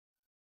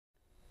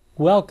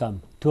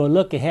Welcome to A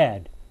Look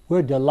Ahead.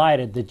 We're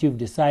delighted that you've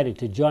decided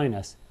to join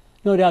us.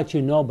 No doubt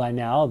you know by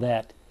now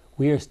that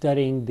we are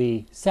studying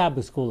the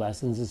Sabbath School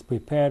lessons as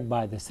prepared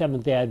by the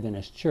Seventh-day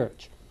Adventist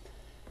Church.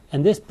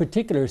 And this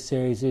particular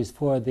series is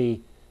for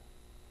the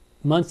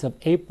months of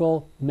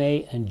April,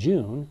 May, and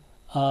June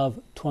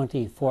of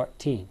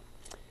 2014.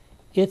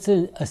 It's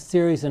a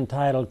series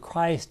entitled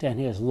Christ and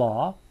His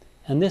Law,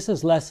 and this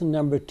is lesson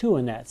number 2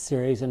 in that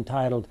series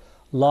entitled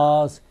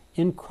Laws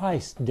in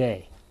Christ's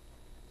Day.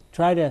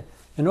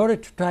 In order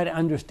to try to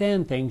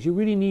understand things, you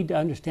really need to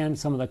understand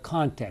some of the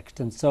context,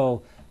 and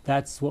so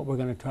that's what we're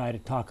going to try to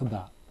talk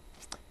about.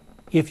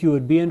 If you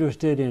would be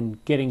interested in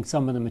getting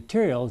some of the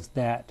materials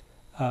that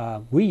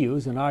we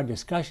use in our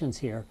discussions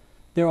here,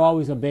 they're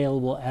always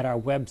available at our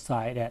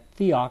website at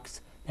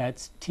theox,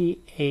 that's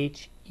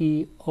theox.org.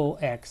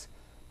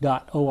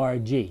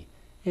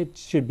 It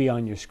should be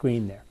on your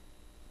screen there.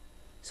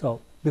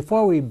 So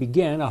before we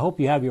begin, I hope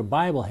you have your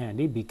Bible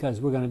handy,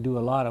 because we're going to do a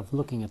lot of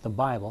looking at the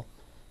Bible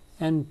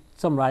and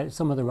some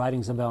of the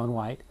writings of Ellen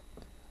White.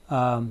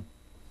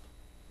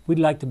 We'd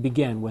like to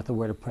begin with a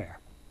word of prayer.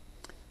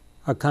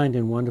 Our kind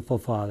and wonderful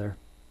Father,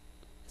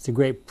 it's a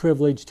great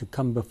privilege to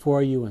come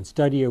before you and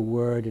study your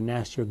word and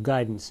ask your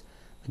guidance,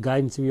 the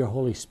guidance of your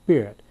Holy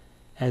Spirit,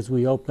 as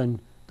we open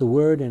the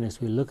word and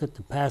as we look at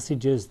the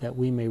passages, that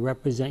we may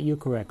represent you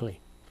correctly.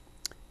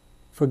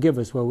 Forgive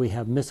us where we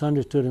have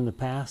misunderstood in the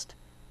past.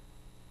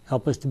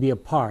 Help us to be a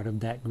part of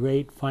that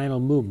great final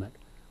movement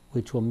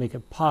which will make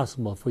it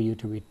possible for you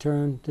to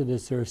return to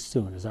this earth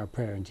soon, is our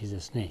prayer in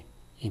Jesus' name.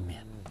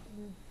 Amen.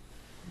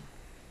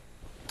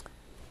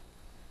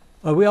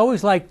 Well, we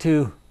always like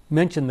to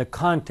mention the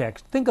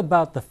context. Think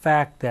about the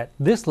fact that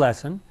this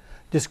lesson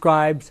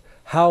describes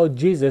how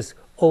Jesus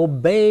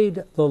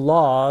obeyed the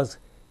laws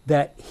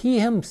that he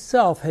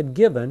himself had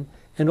given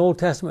in Old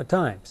Testament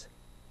times.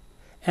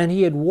 And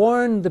he had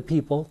warned the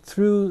people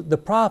through the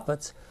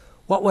prophets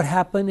what would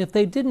happen if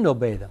they didn't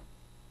obey them.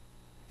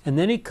 And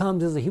then he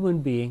comes as a human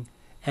being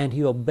and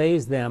he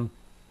obeys them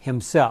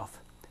himself.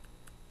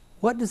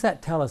 What does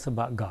that tell us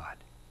about God?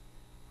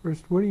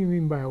 First, what do you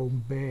mean by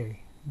obey?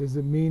 Does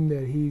it mean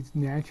that he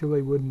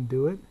naturally wouldn't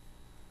do it?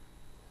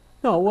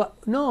 No,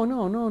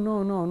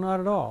 not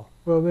at all.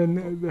 Well,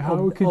 then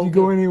how could you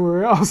go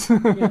anywhere else?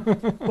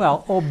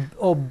 Well,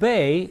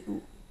 obey,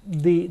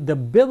 the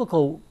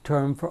biblical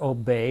term for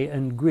obey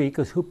in Greek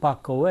is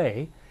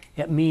hupakoe.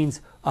 It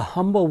means a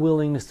humble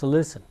willingness to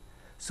listen.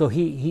 So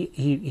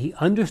he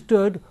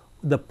understood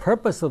the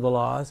purpose of the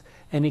laws,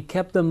 and he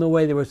kept them the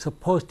way they were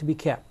supposed to be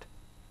kept.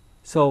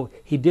 So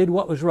he did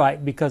what was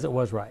right because it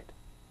was right.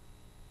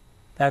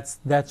 That's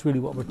really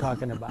what we're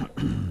talking about.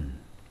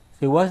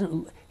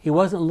 So he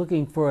wasn't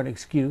looking for an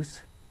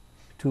excuse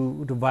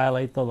to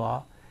violate the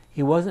law.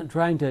 He wasn't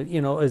trying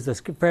to, as the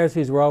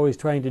Pharisees were always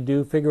trying to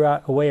do, figure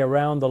out a way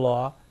around the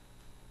law.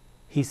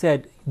 He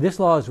said, this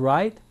law is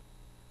right.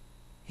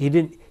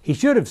 He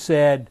should have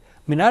said,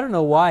 I don't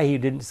know why he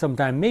didn't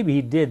sometime. Maybe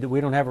he did, that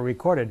we don't have it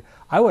recorded.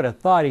 I would have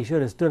thought he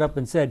should have stood up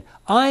and said,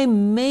 I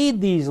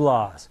made these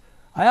laws.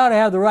 I ought to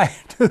have the right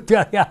to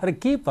tell you how to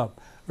keep them,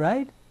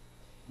 right?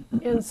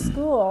 In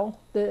school,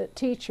 the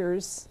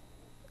teachers,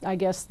 I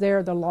guess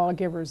they're the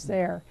lawgivers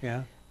there.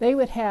 Yeah. They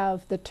would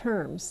have the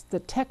terms, the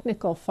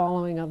technical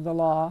following of the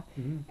law,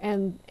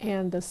 and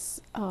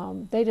this,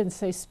 they didn't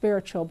say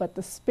spiritual, but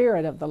the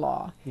spirit of the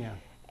law. Yeah.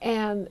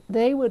 And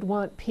they would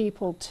want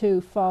people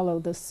to follow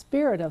the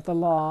spirit of the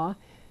law,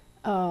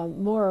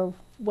 more of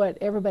what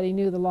everybody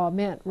knew the law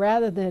meant,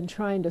 rather than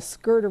trying to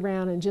skirt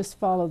around and just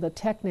follow the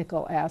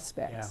technical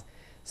aspects. Yeah.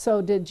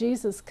 So did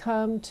Jesus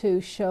come to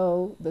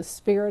show the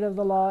spirit of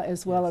the law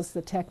as well as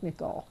the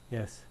technical?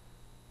 Yes.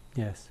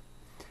 Yes.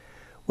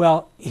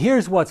 Well,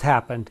 here's what's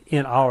happened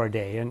in our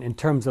day in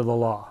terms of the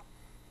law.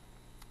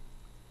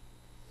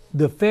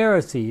 The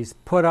Pharisees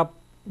put up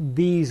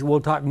these, we'll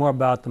talk more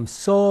about them,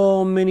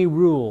 so many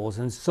rules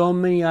and so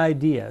many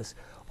ideas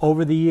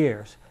over the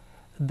years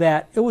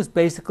that it was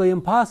basically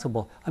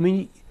impossible.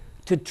 They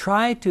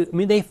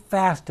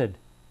fasted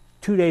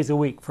 2 days a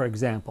week, for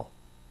example.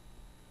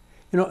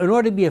 In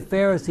order to be a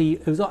Pharisee,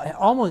 it was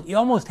you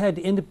almost had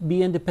to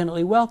be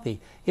independently wealthy.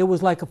 It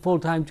was like a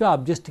full-time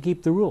job just to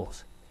keep the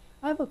rules.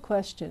 I have a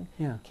question.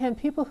 Yeah. Can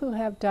people who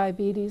have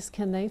diabetes,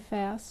 can they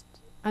fast?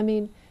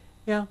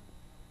 Yeah.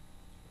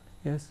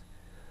 Yes.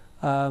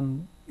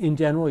 In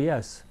general,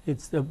 yes.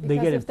 They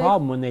get a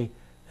problem when they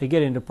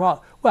get into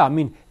problem.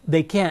 Well,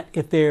 they can't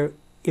if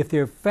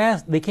they're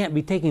fast. They can't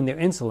be taking their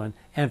insulin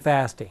and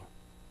fasting.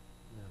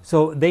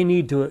 So they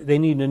need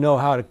to know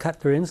how to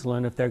cut their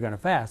insulin if they're going to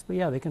fast. But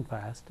yeah, they can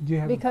fast. Do you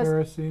have a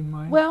Pharisee in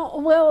mind?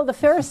 Well, the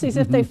Pharisees,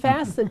 if they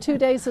fasted 2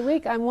 days a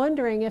week, I'm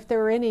wondering if there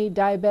were any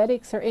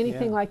diabetics or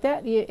anything like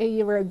that.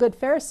 You were a good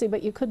Pharisee,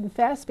 but you couldn't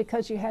fast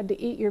because you had to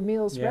eat your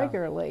meals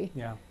regularly.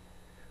 Yeah.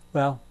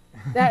 Well,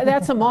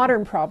 that's a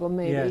modern problem,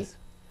 maybe. Yes.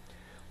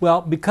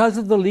 Well, because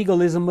of the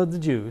legalism of the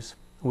Jews,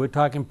 we're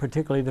talking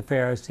particularly the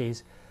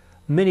Pharisees,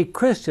 many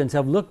Christians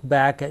have looked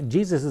back at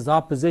Jesus'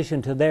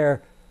 opposition to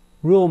their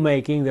rule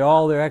making,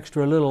 all their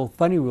extra little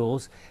funny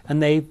rules,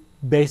 and they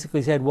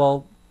basically said,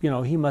 well,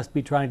 he must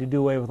be trying to do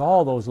away with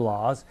all those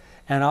laws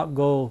and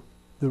outgo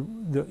the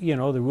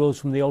rules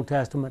from the Old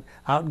Testament,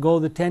 outgo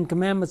the Ten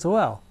Commandments as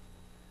well.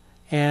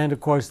 And of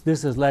course,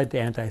 this has led to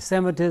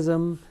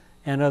anti-Semitism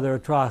and other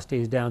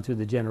atrocities down through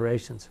the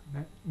generations.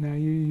 Now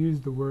you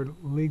used the word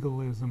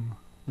legalism.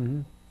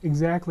 Mm-hmm.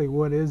 Exactly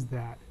what is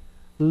that?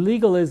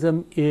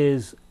 Legalism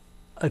is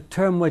a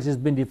term which has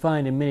been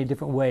defined in many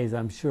different ways,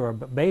 I'm sure,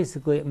 but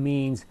basically it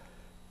means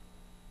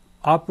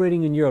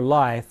operating in your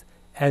life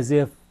as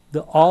if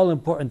the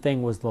all-important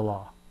thing was the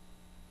law.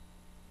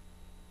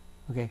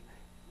 Okay?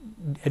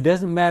 It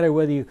doesn't matter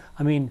whether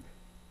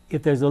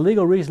if there's a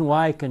legal reason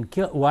why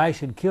I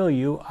should kill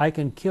you, I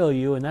can kill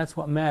you, and that's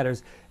what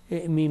matters.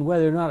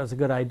 Whether or not it's a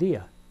good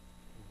idea.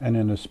 And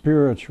in a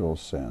spiritual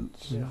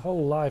sense, your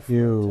whole life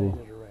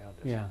rotated around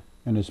it. Yeah.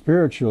 In a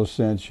spiritual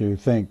sense, you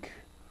think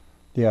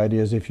the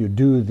idea is if you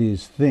do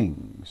these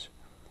things,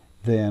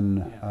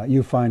 then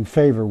you find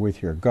favor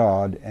with your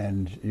God,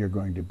 and you're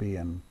going to be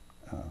in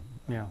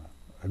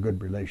a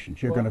good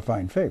relationship. You're going to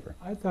find favor.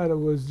 I thought it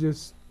was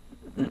just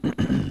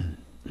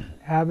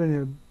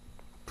having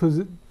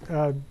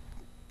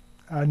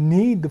a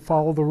need to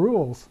follow the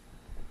rules.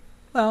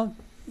 Well,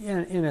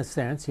 in a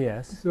sense,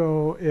 yes.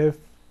 So if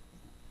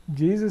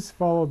Jesus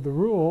followed the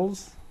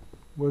rules,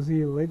 was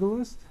he a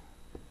legalist?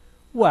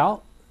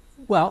 Well,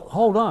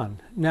 hold on.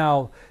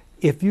 Now,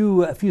 if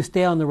you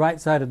stay on the right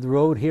side of the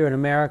road here in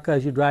America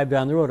as you drive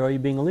down the road, are you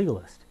being a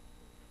legalist?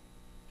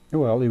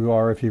 Well, you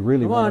are if you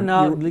really want to.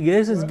 Come on now,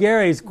 this is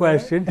Gary's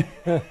question.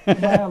 Am I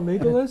a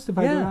legalist if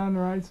I go down the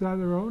right side of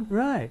the road?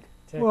 Right.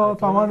 Well,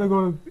 if I wanted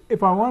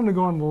to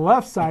go on the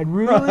left side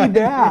really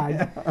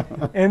bad,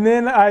 and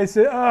then I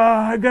said, "Oh,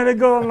 I got to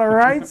go on the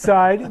right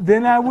side,"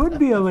 then I would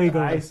be a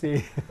legalist. I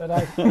see.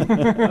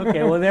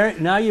 Okay. Well,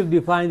 now you've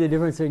defined the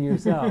difference in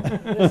yourself.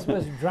 This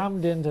was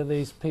drummed into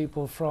these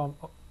people from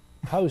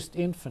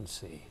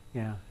post-infancy.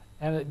 Yeah.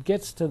 And it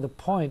gets to the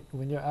point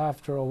when you're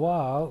after a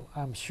while,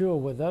 I'm sure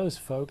with those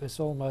folk, it's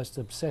almost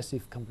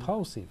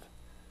obsessive-compulsive.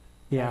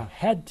 Yeah. They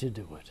had to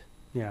do it.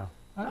 Yeah.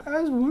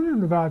 I was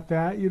wondering about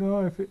that.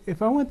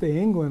 If I went to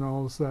England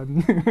all of a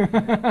sudden,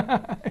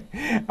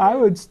 I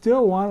would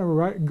still want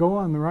to go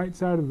on the right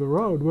side of the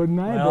road, wouldn't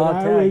I? Well, but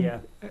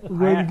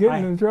I would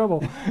get in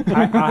trouble.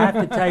 I have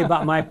to tell you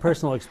about my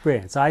personal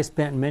experience. I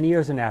spent many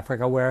years in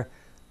Africa, where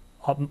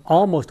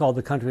almost all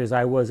the countries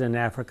I was in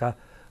Africa,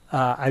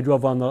 I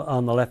drove on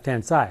the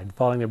left-hand side,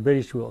 following the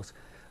British rules.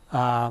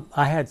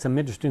 I had some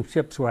interesting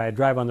trips where I'd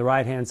drive on the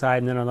right-hand side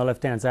and then on the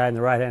left-hand side and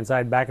the right-hand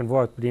side, back and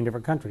forth between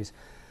different countries.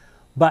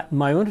 But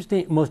my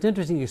most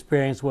interesting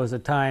experience was a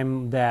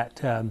time that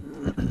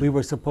we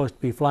were supposed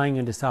to be flying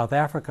into South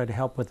Africa to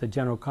help with the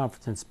General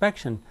Conference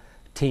inspection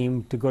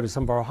team to go to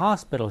some of our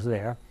hospitals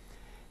there.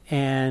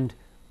 And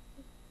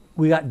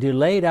we got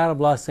delayed out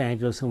of Los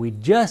Angeles, and we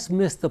just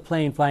missed the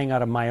plane flying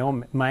out of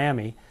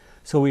Miami.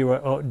 So we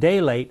were a day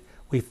late.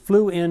 We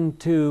flew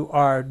into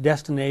our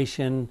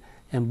destination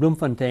in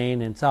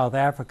Bloemfontein in South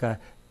Africa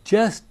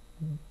just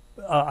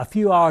a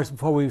few hours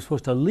before we were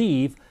supposed to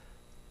leave.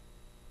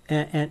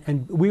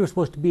 And we were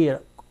supposed to be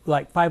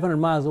like 500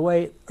 miles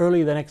away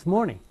early the next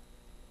morning.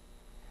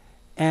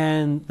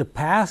 And the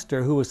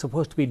pastor who was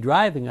supposed to be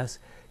driving us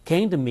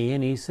came to me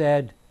and he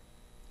said,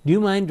 "Do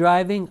you mind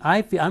driving?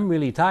 I'm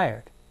really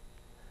tired."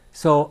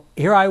 So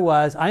here I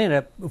was. I ended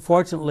up,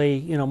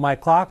 fortunately, my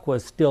clock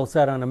was still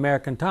set on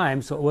American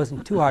time, so it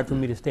wasn't too hard for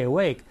me to stay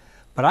awake.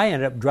 But I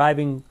ended up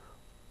driving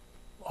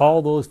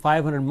all those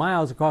 500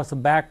 miles across the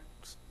back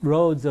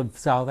roads of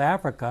South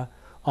Africa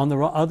on the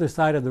other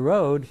side of the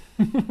road,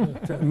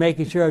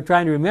 making sure,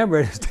 trying to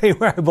remember to stay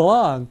where I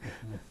belong.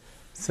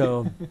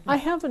 So I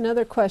have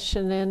another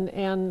question,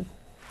 and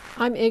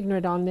I'm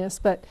ignorant on this,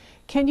 but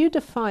can you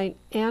define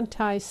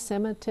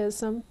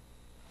anti-Semitism?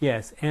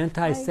 Yes,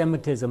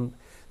 anti-Semitism.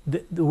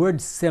 The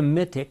word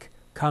Semitic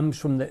comes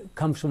from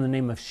the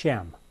name of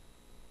Shem,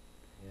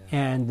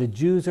 and the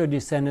Jews are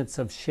descendants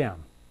of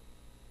Shem.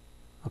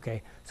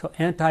 Okay, so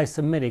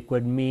anti-Semitic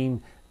would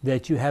mean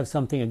that you have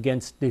something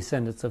against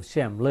descendants of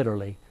Shem,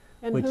 literally.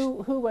 And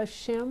who was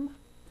Shem?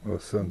 Well,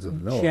 sons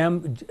of Noah.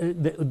 Shem,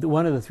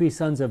 one of the three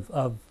sons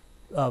of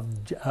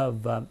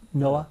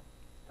Noah.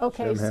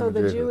 Okay, Shem, so Ham, the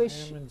and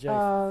Jewish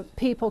Japheth.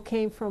 people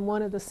came from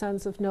one of the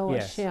sons of Noah,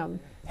 Yes. Shem.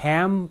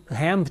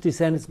 Ham's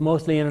descendants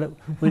mostly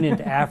went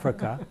into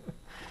Africa.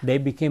 They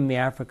became the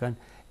African.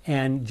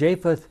 And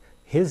Japheth,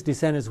 his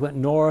descendants went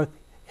north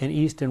and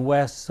east and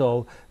west,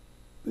 so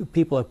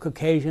people of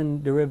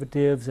Caucasian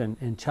derivatives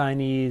and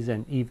Chinese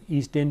and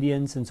East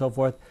Indians and so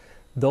forth,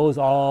 those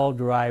all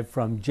derived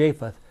from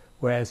Japheth,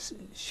 whereas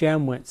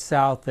Shem went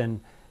south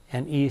and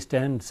east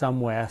and some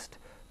west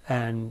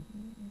and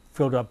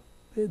filled up,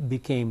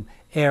 became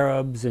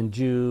Arabs and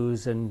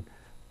Jews and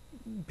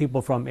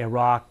people from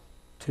Iraq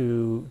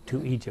to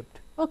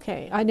Egypt.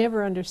 Okay, I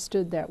never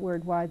understood that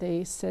word, why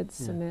they said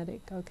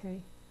Semitic.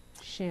 Okay,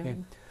 Shem. Okay.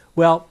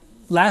 Well,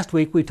 last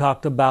week we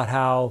talked about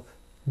how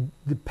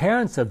the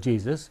parents of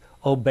Jesus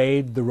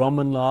obeyed the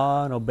Roman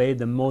law and obeyed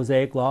the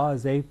Mosaic law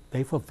as they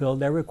fulfilled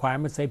their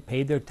requirements, they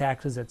paid their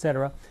taxes,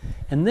 etc.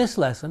 In this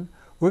lesson,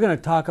 we're going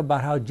to talk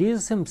about how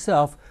Jesus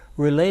himself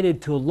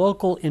related to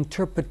local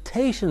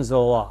interpretations of the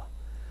law.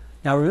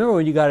 Now remember,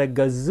 when you got a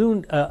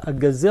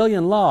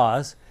gazillion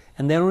laws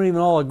and they don't even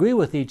all agree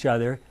with each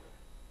other,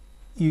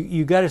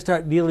 you got to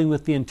start dealing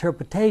with the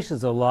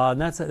interpretations of the law,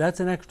 and that's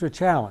an extra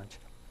challenge.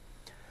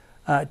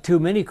 To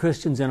many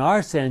Christians in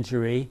our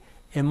century,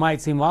 it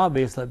might seem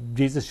obvious that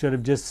Jesus should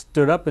have just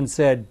stood up and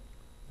said,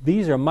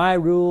 "These are my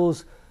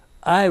rules,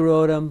 I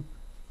wrote them,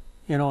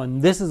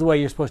 and this is the way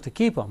you're supposed to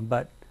keep them."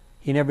 But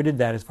he never did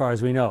that, as far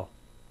as we know.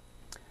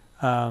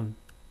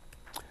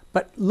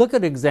 But look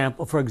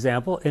at for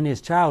example, in his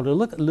childhood,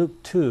 look at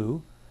Luke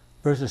 2,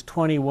 verses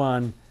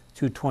 21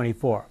 through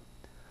 24.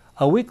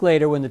 A week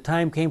later, when the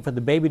time came for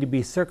the baby to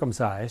be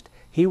circumcised,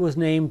 he was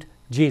named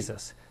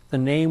Jesus, the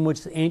name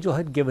which the angel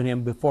had given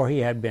him before he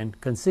had been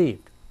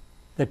conceived.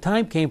 The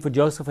time came for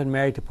Joseph and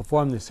Mary to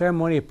perform the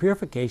ceremony of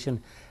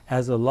purification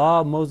as the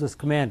law of Moses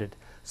commanded.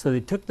 So they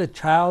took the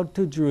child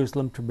to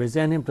Jerusalem to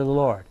present him to the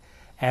Lord.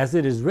 As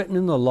it is written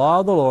in the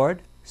law of the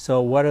Lord,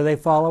 so what are they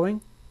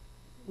following?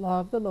 Law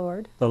of the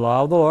Lord. The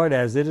law of the Lord,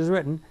 as it is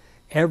written,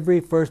 every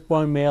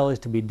firstborn male is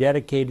to be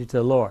dedicated to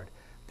the Lord.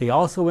 They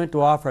also went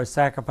to offer a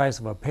sacrifice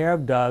of a pair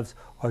of doves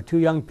or 2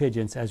 young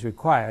pigeons as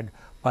required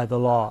by the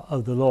law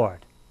of the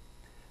Lord.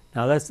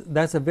 Now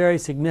that's a very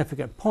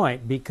significant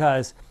point,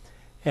 because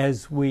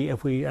if we I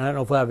don't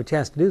know if we'll have a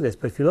chance to do this,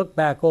 but if you look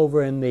back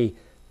over in the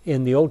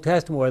Old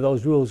Testament where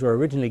those rules were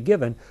originally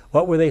given,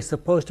 what were they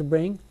supposed to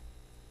bring?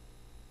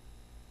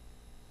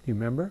 Do you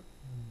remember?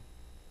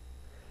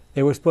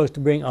 They were supposed to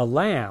bring a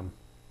lamb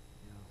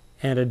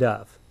and a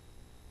dove.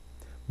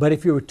 But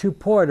if you were too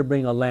poor to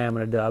bring a lamb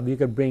and a dove, you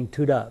could bring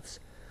 2 doves.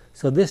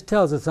 So this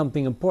tells us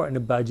something important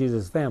about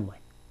Jesus' family.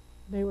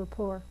 They were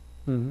poor.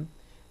 Mm-hmm.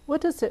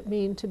 What does it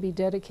mean to be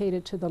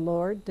dedicated to the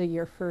Lord, that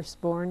your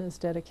firstborn is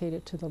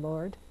dedicated to the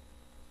Lord?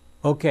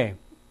 Okay.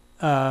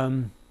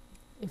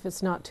 If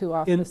it's not too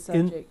off the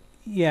subject.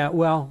 Yeah,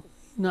 well,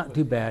 not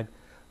too bad.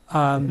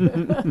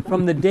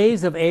 From the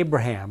days of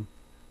Abraham,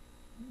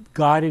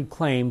 God had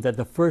claimed that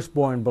the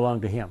firstborn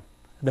belonged to him,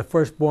 the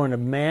firstborn of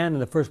man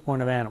and the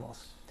firstborn of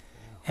animals.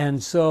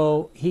 And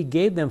so he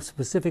gave them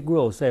specific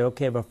rules. Say,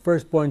 okay, if a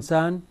firstborn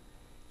son,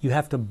 you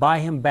have to buy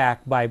him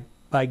back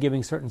by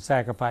giving certain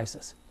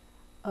sacrifices.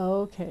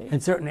 Okay.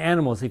 And certain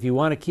animals, if you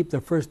want to keep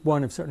the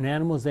firstborn of certain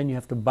animals, then you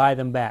have to buy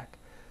them back.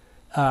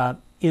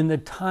 In the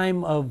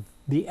time of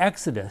the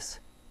Exodus,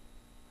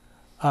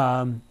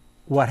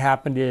 what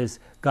happened is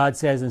God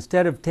says,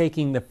 instead of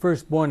taking the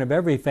firstborn of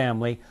every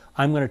family,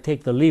 I'm going to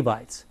take the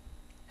Levites.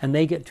 And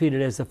they get treated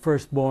as the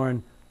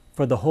firstborn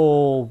for the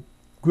whole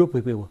group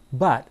of people.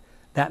 But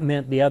that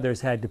meant the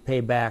others had to pay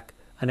back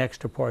an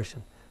extra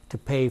portion to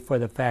pay for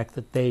the fact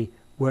that they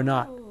were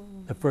not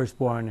the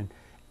firstborn. And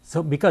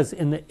so, because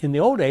in the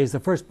old days, the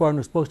firstborn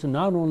was supposed to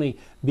not only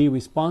be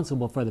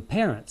responsible for the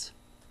parents,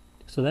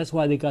 so that's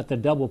why they got the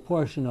double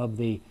portion of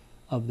the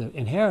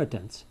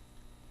inheritance.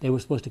 They were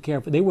supposed to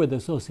care for. They were the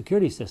Social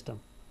Security system.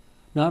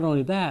 Not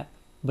only that,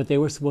 but they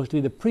were supposed to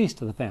be the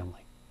priest of the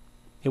family.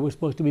 They were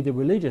supposed to be the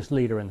religious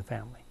leader in the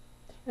family.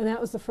 And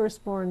that was the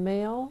firstborn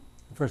male?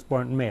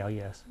 Firstborn male,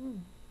 yes.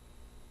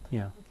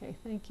 Yeah. Okay,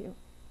 thank you.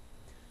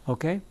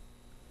 Okay.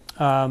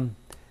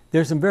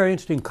 There's some very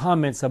interesting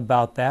comments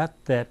about that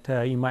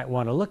you might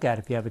want to look at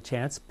if you have a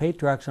chance.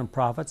 Patriarchs and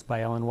Prophets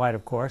by Ellen White,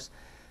 of course,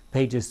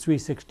 pages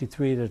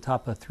 363 to the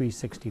top of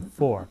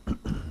 364.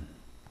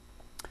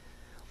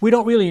 We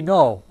don't really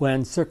know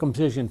when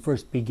circumcision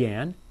first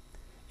began.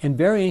 In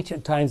very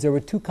ancient times, there were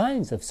 2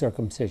 kinds of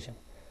circumcision.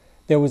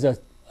 There was a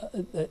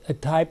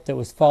type that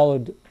was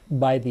followed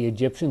by the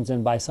Egyptians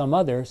and by some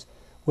others,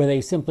 where they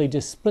simply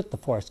just split the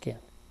foreskin.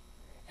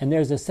 And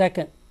there's a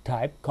second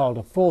type called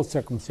a full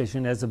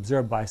circumcision, as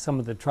observed by some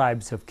of the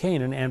tribes of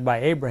Canaan and by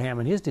Abraham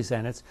and his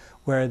descendants,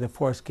 where the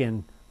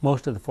foreskin,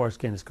 most of the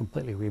foreskin, is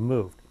completely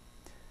removed.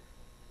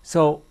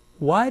 So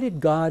why did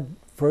God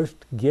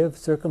first give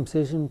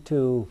circumcision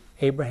to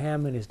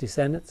Abraham and his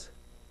descendants?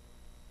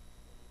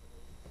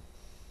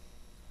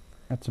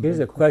 Here's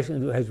a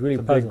question that has really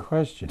puzzled. Big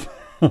question.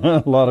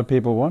 A lot of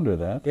people wonder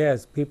that.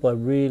 Yes, people are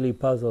really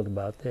puzzled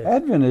about this.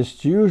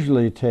 Adventists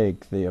usually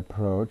take the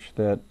approach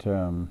that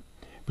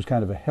it was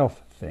kind of a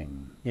health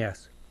thing.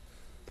 Yes.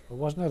 But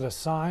wasn't it a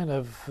sign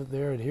of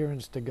their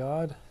adherence to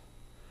God?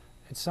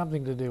 It's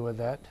something to do with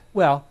that.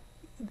 Well,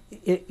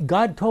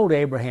 God told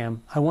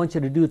Abraham, I want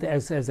you to do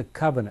this as a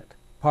covenant,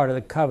 part of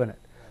the covenant.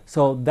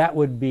 So that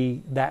would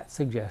be that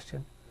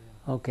suggestion.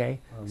 Okay.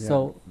 Well, yeah,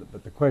 so,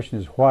 but the question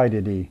is, why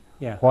did he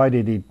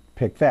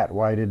pick that?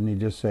 Why didn't he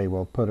just say,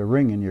 well, put a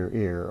ring in your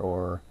ear,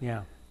 or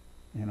yeah,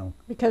 you know?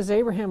 Because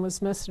Abraham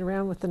was messing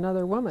around with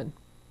another woman.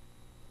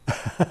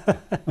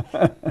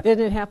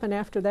 Didn't it happen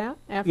after that?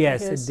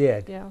 Yes, it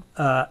did.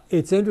 Yeah.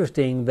 It's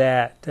interesting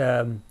that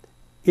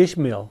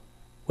Ishmael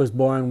was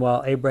born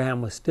while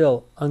Abraham was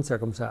still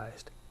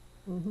uncircumcised.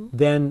 Mm-hmm.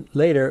 Then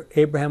later,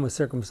 Abraham was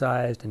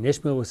circumcised, and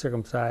Ishmael was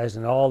circumcised,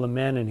 and all the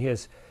men in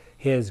his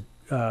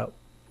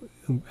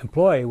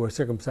employ were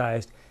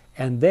circumcised,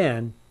 and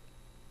then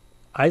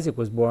Isaac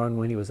was born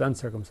when he was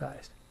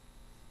uncircumcised.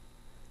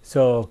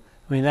 So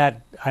I mean,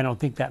 I don't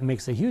think that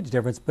makes a huge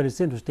difference, but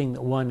it's interesting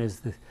that one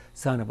is the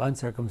son of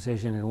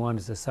uncircumcision and one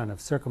is the son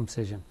of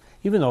circumcision,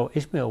 even though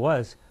Ishmael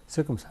was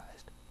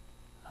circumcised.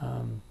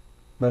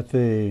 But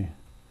the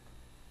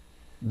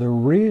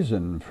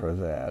reason for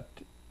that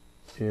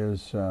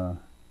is the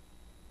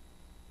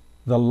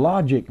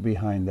logic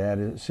behind that.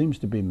 It seems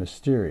to be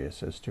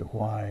mysterious as to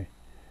why.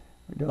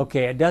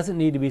 Okay, it doesn't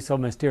need to be so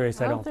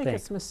mysterious, I don't think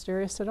it's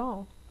mysterious at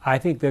all. I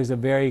think there's a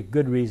very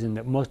good reason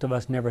that most of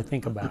us never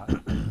think about.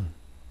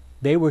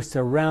 They were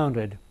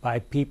surrounded by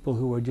people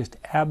who were just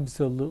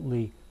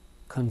absolutely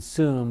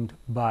consumed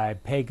by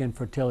pagan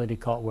fertility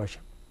cult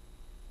worship.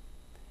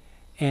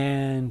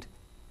 And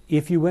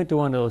if you went to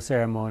one of those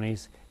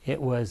ceremonies,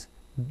 it was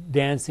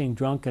dancing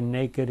drunk and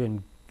naked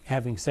and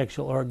having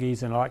sexual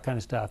orgies and all that kind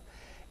of stuff.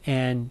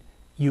 And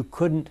you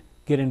couldn't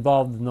get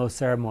involved in those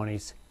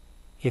ceremonies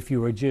if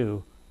you were a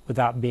Jew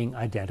without being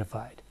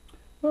identified.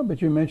 Well,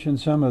 but you mentioned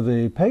some of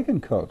the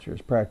pagan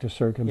cultures practice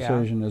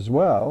circumcision as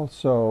well,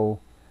 so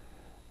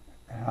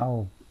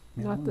how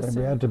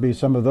there had to be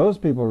some of those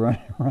people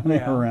running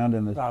around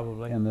in the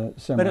probably. In the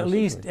but at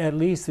least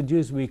the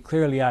Jews would be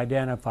clearly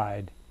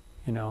identified.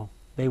 You know,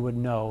 they would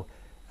know.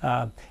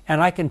 And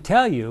I can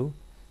tell you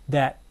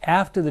that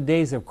after the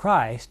days of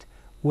Christ,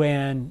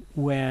 when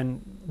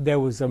there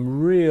was some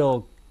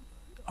real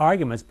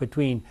arguments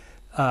between,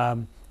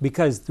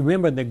 because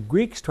remember the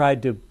Greeks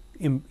tried to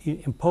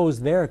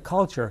impose their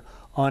culture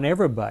on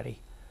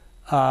everybody.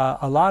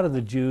 A lot of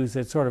the Jews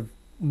that sort of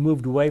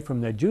moved away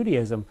from their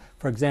Judaism,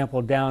 for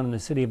example, down in the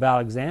city of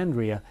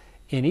Alexandria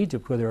in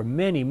Egypt, where there were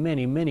many,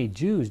 many, many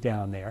Jews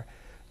down there,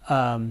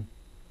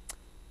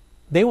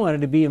 they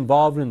wanted to be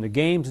involved in the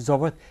games and so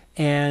forth,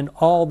 and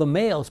all the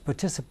males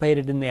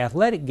participated in the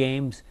athletic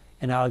games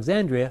in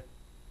Alexandria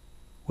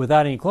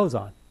without any clothes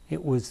on.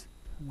 It was,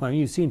 well,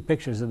 you've seen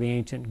pictures of the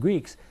ancient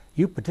Greeks,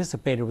 you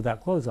participated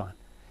without clothes on.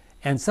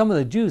 And some of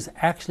the Jews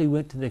actually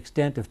went to the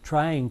extent of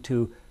trying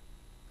to,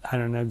 I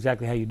don't know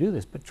exactly how you do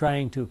this, but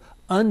trying to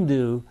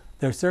undo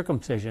their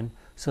circumcision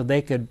so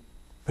they could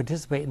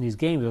participate in these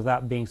games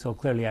without being so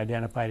clearly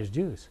identified as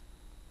Jews.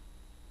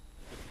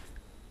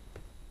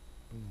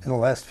 In the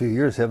last few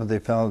years, haven't they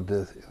found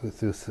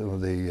through some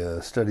of the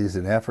studies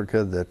in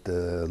Africa that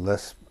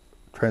less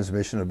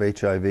transmission of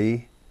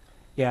HIV?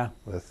 Yeah.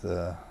 With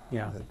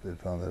yeah. They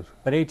found that.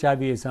 But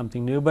HIV is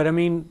something new. But I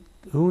mean,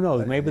 who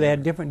knows? Maybe they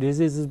had different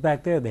diseases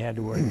back there they had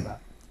to worry about.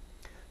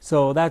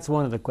 So that's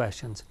one of the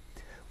questions.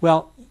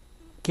 Well,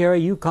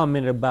 Carrie, you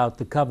commented about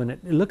the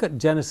covenant. Look at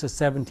Genesis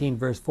 17,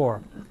 verse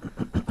 4.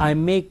 I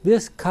make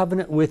this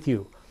covenant with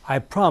you. I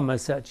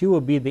promise that you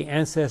will be the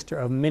ancestor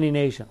of many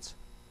nations.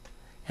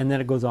 And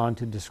then it goes on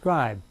to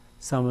describe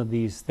some of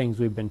these things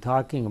we've been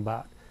talking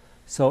about.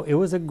 So it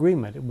was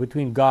agreement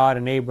between God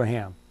and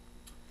Abraham.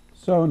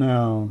 So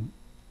now,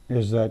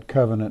 is that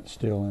covenant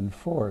still in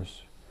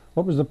force?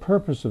 What was the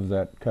purpose of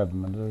that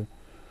covenant?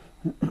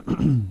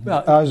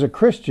 Well, as a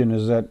Christian,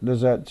 does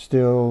that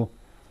still...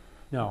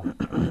 No.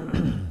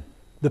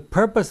 The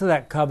purpose of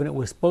that covenant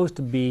was supposed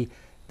to be,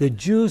 the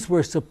Jews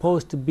were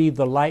supposed to be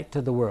the light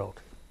to the world.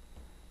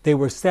 They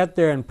were set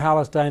there in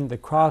Palestine, the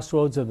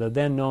crossroads of the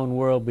then known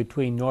world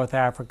between North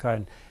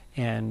Africa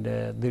and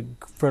the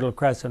Fertile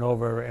Crescent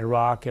over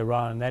Iraq,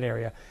 Iran, and that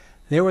area.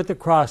 They were at the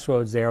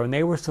crossroads there, and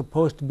they were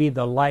supposed to be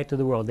the light to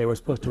the world. They were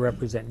supposed to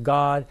represent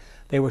God.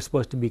 They were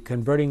supposed to be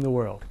converting the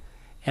world.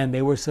 And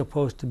they were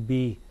supposed to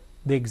be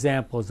the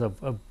examples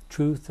of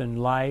truth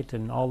and light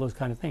and all those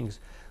kind of things.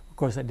 Of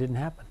course, that didn't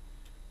happen.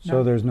 So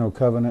no. There's no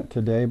covenant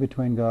today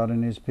between God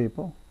and His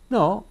people?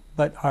 No,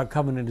 but our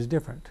covenant is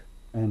different.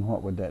 And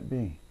what would that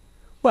be?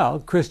 Well,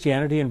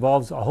 Christianity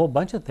involves a whole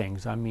bunch of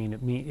things. I mean,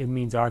 it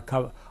means our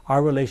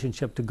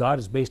relationship to God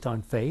is based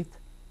on faith,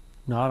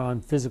 not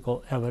on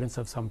physical evidence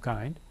of some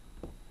kind,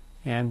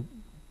 and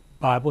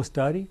Bible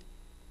study,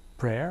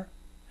 prayer,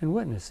 and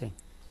witnessing.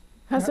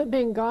 Has it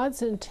been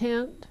God's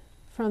intent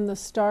from the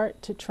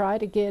start to try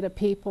to get a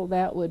people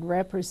that would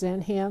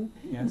represent Him?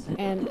 Yes.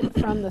 And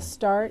from the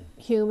start,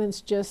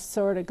 humans just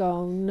sort of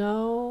go,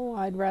 no,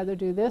 I'd rather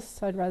do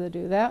this, I'd rather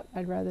do that,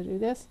 I'd rather do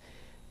this.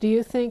 Do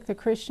you think the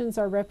Christians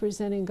are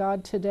representing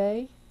God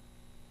today?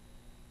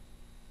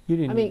 You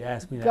didn't need to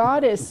ask me that.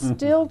 God is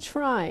still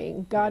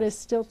trying. God is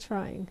still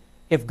trying.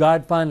 If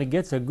God finally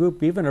gets a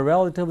group, even a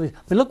relatively...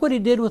 But look what He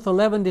did with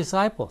 11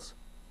 disciples.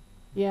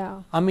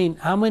 Yeah. I mean,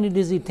 how many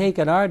does He take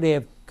in our day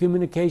of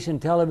communication,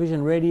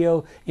 television,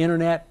 radio,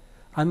 internet?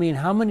 I mean,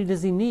 how many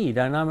does He need?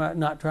 And I'm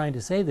not trying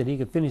to say that He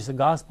could finish the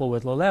gospel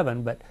with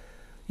 11, but,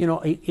 you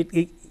know,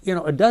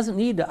 it doesn't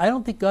need to... I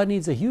don't think God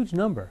needs a huge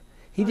number.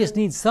 He just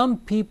needs some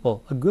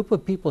people, a group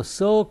of people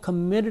so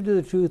committed to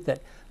the truth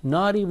that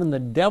not even the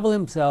devil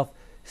himself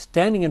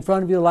standing in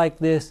front of you like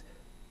this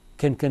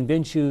can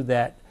convince you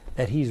that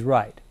he's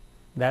right.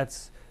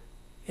 That's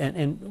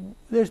and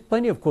there's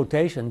plenty of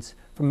quotations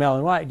from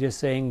Ellen White just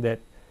saying that,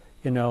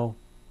 you know,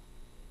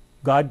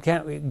 God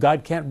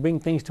can't bring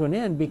things to an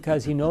end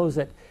because He knows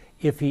that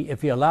if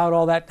he allowed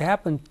all that to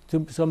happen,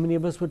 so many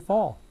of us would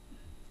fall.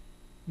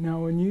 Now,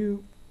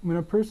 when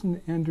a person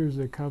enters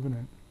a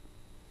covenant,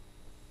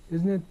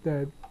 isn't it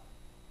that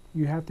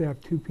you have to have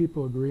two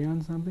people agree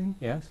on something,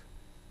 Yes.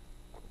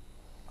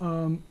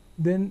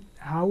 then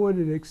how would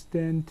it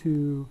extend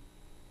to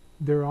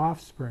their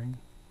offspring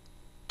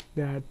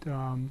that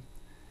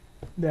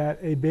that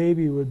a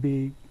baby would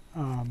be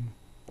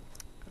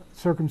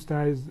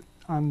circumcised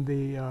on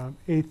the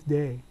 8th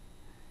day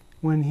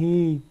when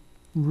he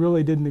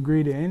really didn't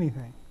agree to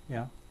anything?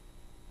 Yeah.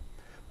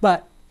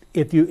 But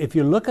if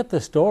you look at the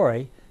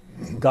story,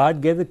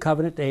 God gave the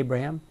covenant to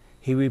Abraham.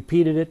 He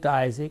repeated it to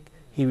Isaac.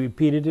 He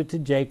repeated it to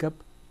Jacob.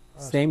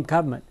 Same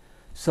covenant.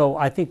 So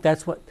I think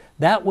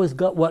that was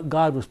what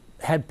God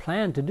had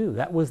planned to do.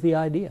 That was the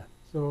idea.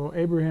 So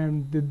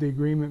Abraham did the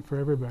agreement for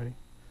everybody.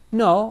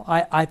 No,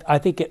 I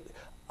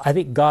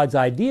think God's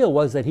idea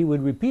was that He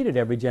would repeat it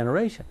every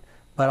generation.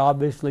 But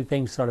obviously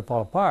things started to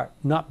fall apart,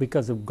 not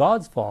because of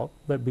God's fault,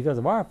 but because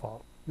of our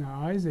fault.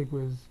 Now Isaac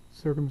was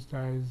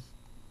circumcised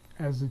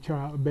as a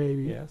child, a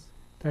baby, Yes.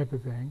 type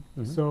of thing.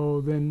 Mhm.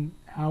 So then,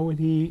 how would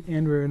he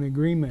enter an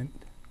agreement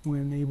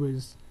when he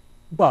was?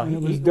 Well, when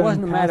it was it done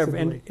wasn't a matter of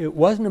passively? it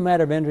wasn't a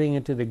matter of entering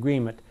into the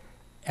agreement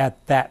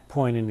at that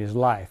point in his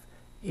life.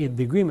 The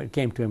agreement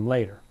came to him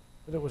later.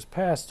 But it was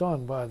passed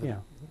on by the, Yeah.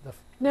 the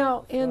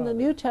Now, in the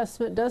New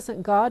Testament,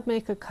 doesn't God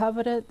make a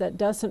covenant that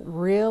doesn't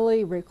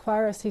really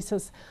require us? He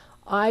says,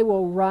 I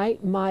will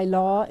write my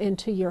law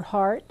into your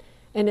heart.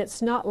 And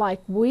it's not like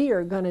we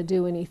are going to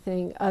do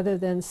anything other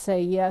than say,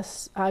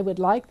 yes, I would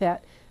like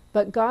that.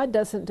 But God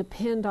doesn't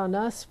depend on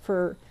us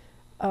for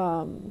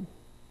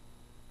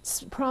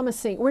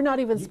promising. We're not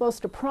even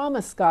supposed to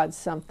promise God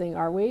something,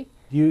 are we?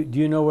 Do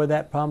you know where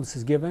that promise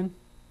is given?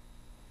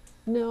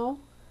 No.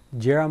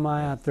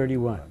 Jeremiah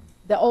 31,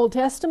 The Old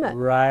Testament.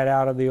 right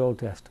out of the Old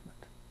Testament.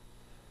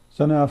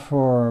 So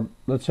now,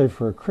 let's say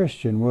for a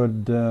Christian,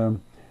 would the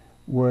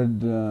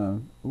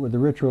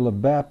ritual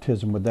of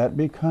baptism, would that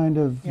be kind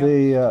of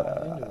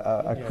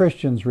a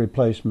Christian's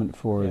replacement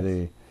for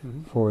Yes.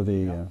 for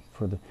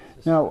the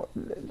now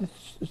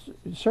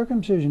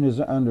circumcision is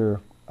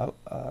under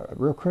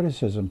real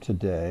criticism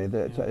today.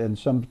 That in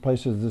some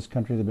places of this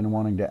country they've been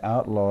wanting to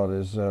outlaw it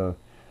as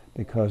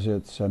because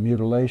it's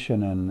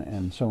mutilation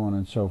and so on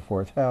and so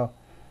forth. How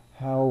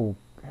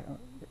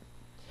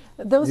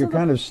Those you're are the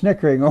kind of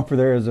snickering over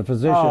there as a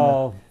physician.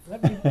 Oh,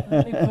 Let me put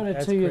it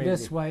That's to you crazy.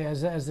 this way.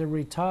 As a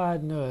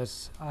retired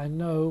nurse, I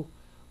know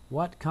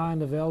what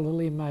kind of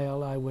elderly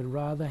male I would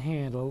rather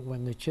handle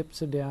when the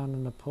chips are down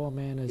and the poor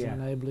man is Yeah.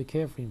 unable to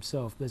care for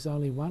himself. There's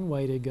only one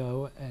way to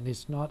go, and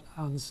it's not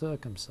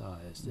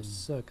uncircumcised. It's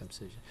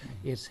circumcision.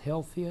 It's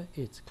healthier,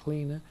 it's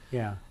cleaner,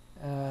 yeah.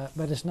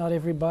 but it's not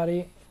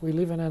everybody. We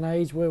live in an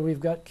age where we've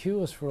got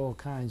cures for all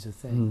kinds of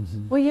things.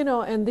 Mhm. Well, you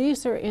know, and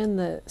these are in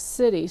the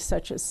cities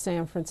such as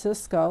San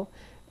Francisco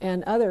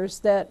and others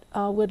that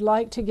would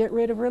like to get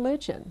rid of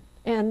religion.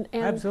 And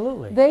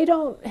Absolutely. they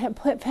don't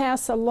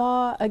pass a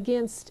law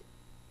against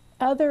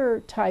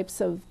other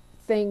types of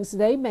things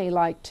they may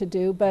like to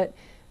do, but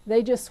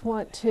they just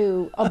want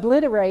to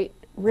obliterate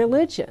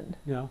religion.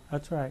 Yeah,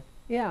 that's right.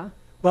 Yeah.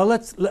 Well,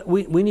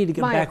 we need to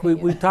get My back.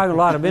 opinion. We've talked a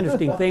lot of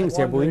interesting things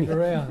here, but we Wandering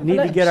around. need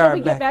to get Shall our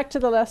we get back to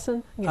the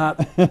lesson? Yeah.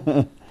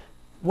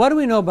 What do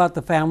we know about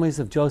the families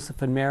of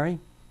Joseph and Mary?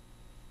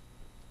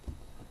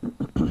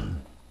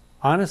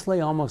 Honestly,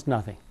 almost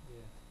nothing.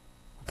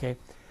 Okay.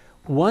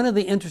 One of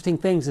the interesting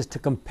things is to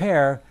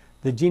compare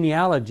the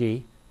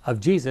genealogy of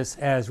Jesus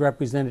as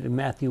represented in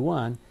Matthew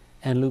 1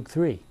 and Luke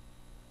 3.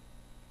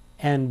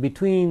 And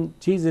between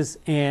Jesus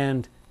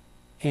and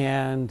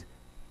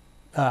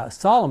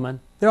Solomon,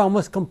 they're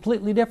almost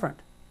completely different.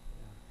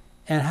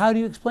 And how do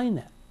you explain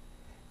that?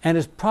 And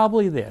it's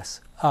probably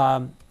this.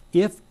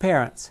 If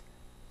parents,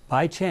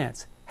 by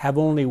chance, have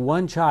only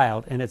one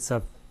child and it's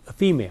a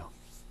female,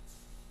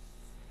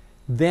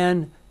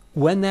 then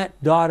when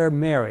that daughter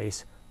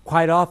marries,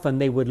 quite often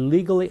they would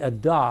legally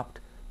adopt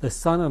the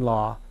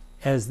son-in-law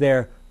as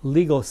their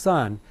legal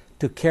son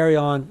to carry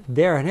on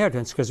their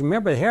inheritance. Because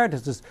remember, the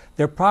inheritance,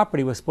 their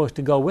property was supposed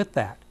to go with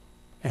that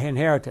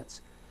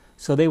inheritance.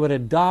 So they would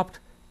adopt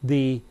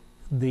the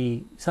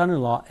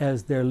son-in-law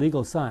as their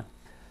legal son.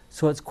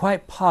 So it's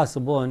quite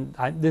possible, and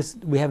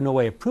we have no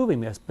way of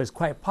proving this, but it's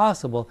quite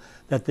possible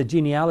that the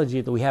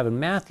genealogy that we have in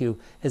Matthew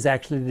is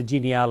actually the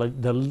genealogy,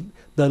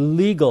 the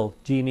legal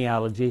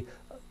genealogy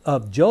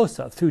of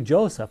Joseph, through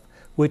Joseph,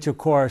 which of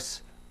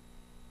course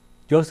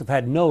Joseph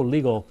had no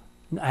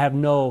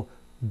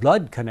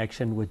blood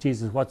connection with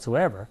Jesus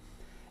whatsoever.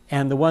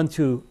 And the one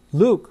through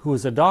Luke, who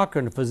was a doctor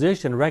and a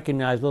physician,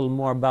 recognized a little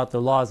more about the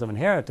laws of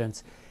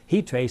inheritance,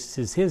 he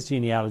traces his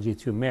genealogy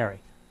through Mary.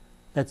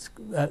 That's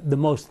the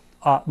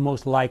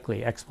most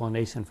likely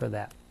explanation for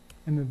that.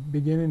 In the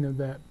beginning of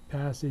that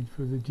passage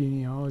for the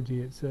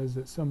genealogy, it says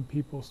that some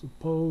people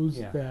suppose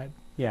that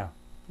Yeah,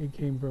 it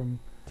came from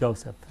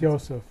Joseph.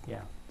 Joseph.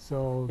 Yeah.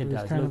 So It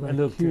there's does. kind of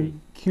Luke a 3.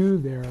 cue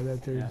there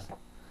that there's. Yeah.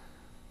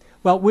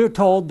 Well, we're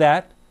told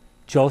that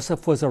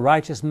Joseph was a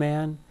righteous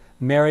man.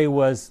 Mary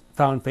was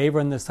found favor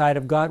in the sight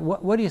of God.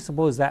 What do you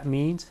suppose that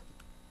means?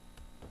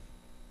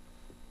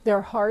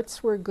 Their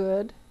hearts were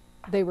good.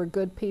 They were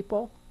good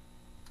people.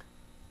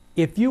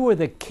 If you were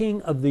the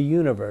king of the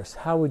universe,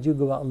 how would you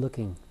go out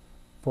looking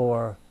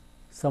for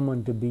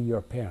someone to be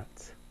your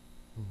parents?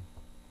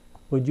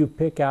 Would you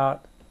pick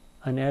out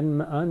an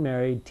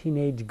unmarried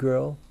teenage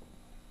girl?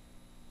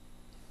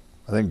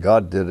 I think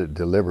God did it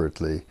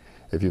deliberately.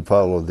 If you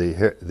follow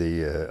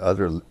the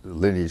other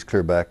lineage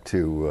clear back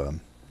to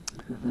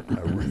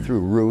through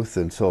Ruth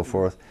and so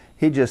forth,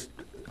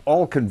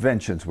 all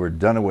conventions were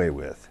done away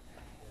with.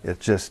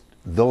 It's just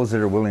those that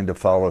are willing to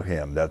follow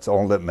him. That's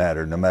all that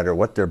matters, no matter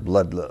what their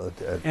blood.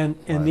 And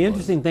the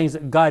interesting thing is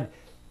that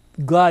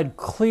God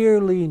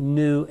clearly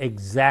knew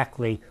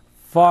exactly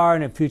far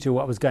in the future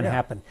what was going to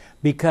happen.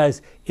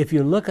 Because if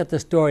you look at the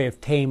story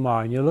of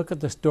Tamar, and you look at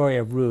the story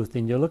of Ruth,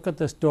 and you look at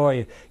the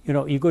story,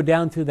 you go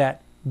down through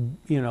that,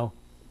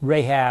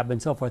 Rahab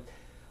and so forth.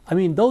 I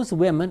mean, those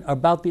women are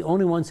about the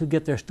only ones who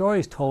get their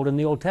stories told in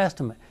the Old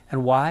Testament.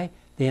 And why?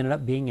 They ended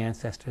up being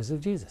ancestors of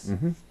Jesus.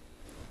 Mm-hmm.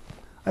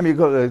 I mean, you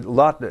go to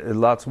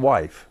Lot's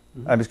wife.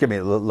 I'm just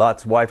kidding.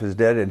 Lot's wife is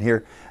dead, and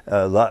here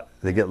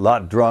they get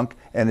Lot drunk,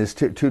 and his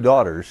two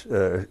daughters,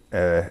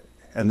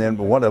 and then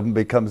one of them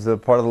becomes the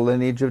part of the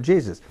lineage of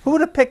Jesus. Who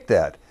would have picked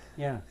that?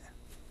 Yeah.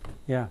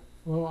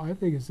 Well, I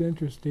think it's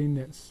interesting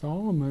that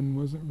Solomon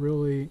wasn't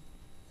really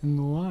in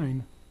the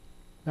line.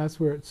 That's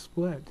where it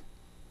split,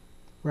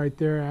 right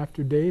there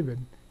after David.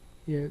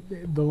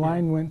 The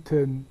line went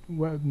to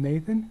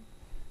Nathan.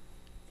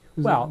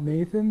 Was it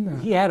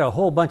Nathan? He had a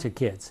whole bunch of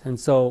kids, and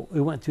so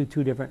we went through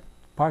two different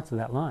parts of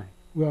that line.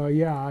 Well,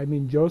 yeah, I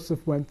mean,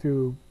 Joseph went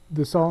through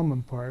the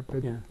Solomon part,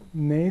 but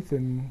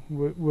Nathan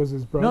was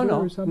his brother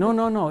or something?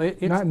 No.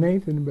 It's not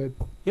Nathan, but...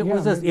 It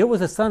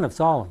was a son of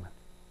Solomon.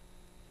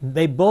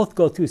 They both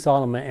go through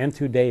Solomon and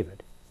through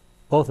David.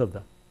 Both of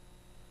them.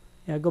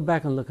 Yeah, go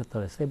back and look at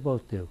those. They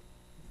both do.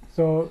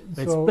 So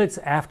it splits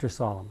after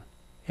Solomon.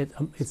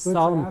 It's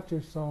Solomon.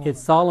 After Solomon.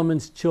 It's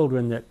Solomon's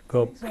children that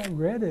go... I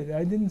read it.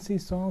 I didn't see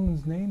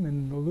Solomon's name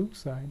in the Luke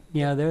side.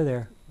 Yeah, they're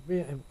there.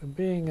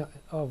 Being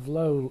of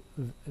low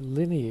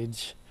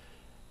lineage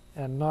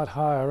and not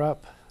higher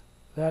up,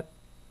 that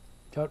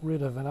got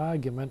rid of an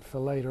argument for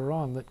later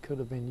on that could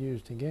have been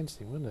used against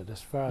him, wouldn't it,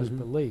 as far as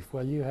belief?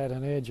 Well, you had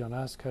an edge on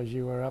us because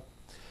you were up,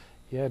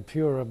 you had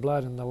purer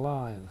blood in the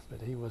line,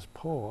 but he was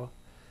poor.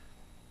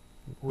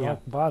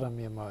 Rock bottom,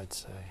 you might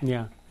say.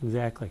 Yeah,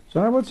 exactly.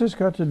 So now what's this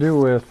got to do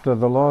with the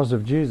laws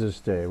of Jesus'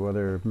 day,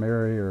 whether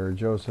Mary or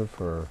Joseph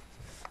or...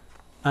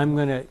 I'm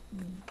going to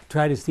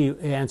try to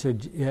answer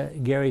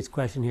Gary's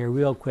question here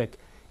real quick.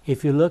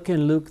 If you look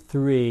in Luke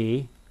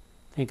 3,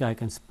 I think I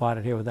can spot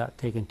it here without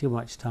taking too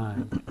much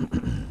time.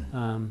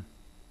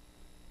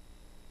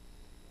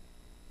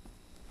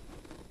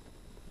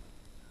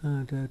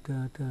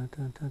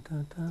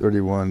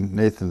 31,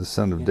 Nathan, the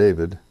son of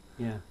David.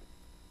 Yeah.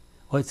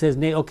 Well, it says,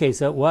 okay,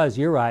 so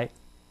you're right.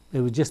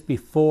 It was just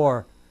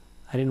before.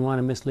 I didn't want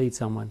to mislead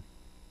someone.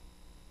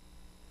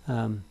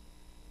 Well,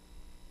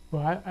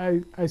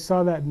 I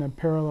saw that in a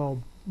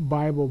parallel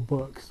Bible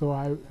book, so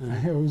I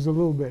was a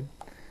little bit...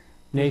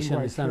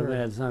 Nation, the son of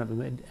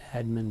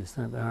Admin, the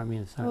son of Armi,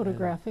 the son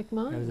photographic of...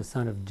 mind. There was the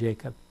son of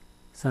Jacob,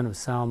 son of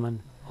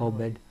Salmon,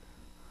 Obed,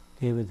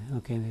 David,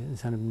 okay, the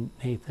son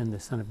of Nathan,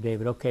 the son of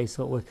David. Okay,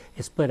 so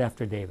it split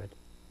after David.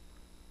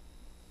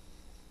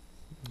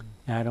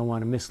 And I don't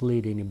want to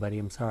mislead anybody,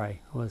 I'm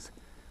sorry.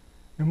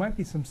 There might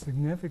be some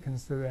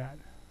significance to that,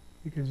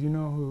 because you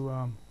know who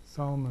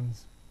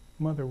Solomon's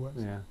mother was.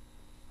 Yeah.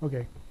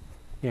 Okay.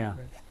 Yeah.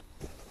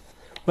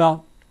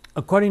 Well,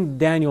 according to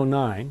Daniel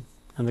 9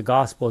 and the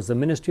Gospels, the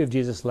ministry of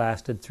Jesus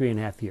lasted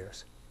 3.5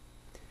 years.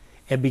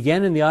 It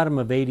began in the autumn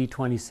of AD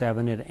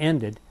 27. It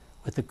ended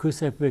with the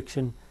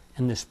crucifixion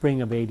in the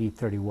spring of AD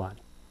 31.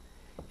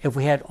 If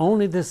we had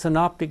only the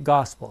synoptic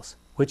Gospels,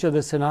 which are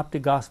the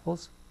synoptic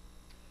Gospels?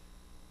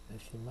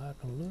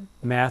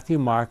 Matthew,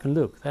 Mark, and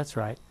Luke. That's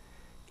right.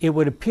 It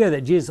would appear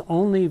that Jesus'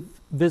 only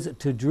visit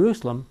to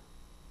Jerusalem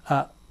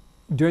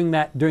during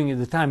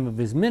the time of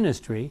his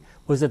ministry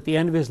was at the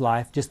end of his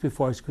life, just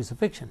before his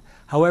crucifixion.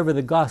 However,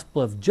 the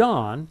Gospel of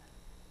John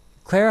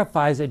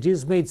clarifies that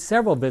Jesus made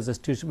several visits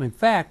to Jerusalem. In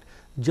fact,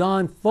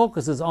 John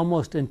focuses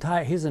almost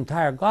his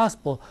entire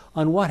Gospel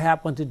on what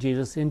happened to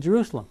Jesus in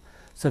Jerusalem.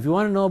 So if you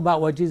want to know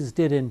about what Jesus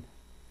did in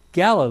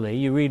Galilee,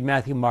 you read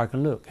Matthew, Mark,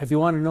 and Luke. If you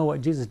want to know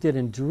what Jesus did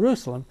in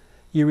Jerusalem,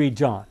 you read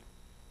John.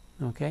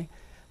 Okay?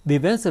 The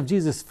events of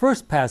Jesus'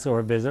 first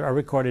Passover visit are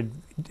recorded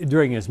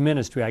during his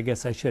ministry, I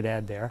guess I should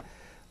add there,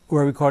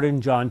 were recorded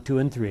in John 2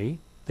 and 3,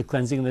 the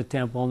cleansing of the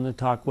temple and the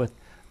talk with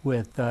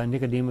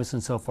Nicodemus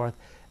and so forth.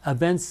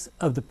 Events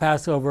of the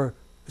Passover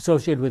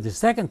associated with the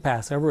second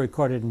Passover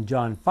recorded in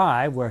John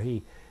 5, where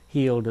he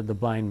healed the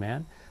blind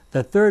man.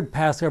 The third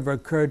Passover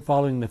occurred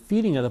following the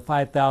feeding of the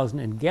 5,000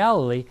 in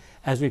Galilee,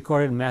 as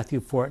recorded in Matthew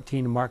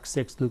 14, Mark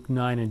 6, Luke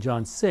 9, and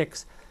John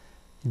 6.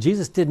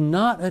 Jesus did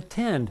not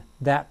attend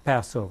that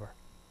Passover.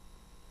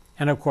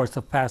 And of course,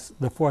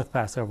 the fourth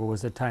Passover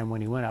was the time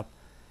when he went up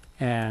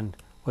and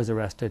was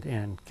arrested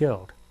and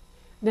killed.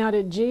 Now,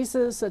 did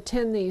Jesus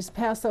attend these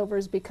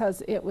Passovers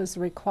because it was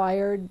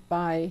required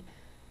by,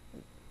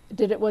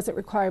 was it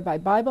required by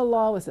Bible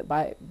law? Was it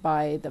by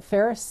the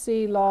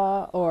Pharisee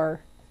law?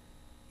 Or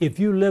if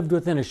you lived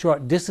within a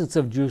short distance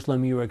of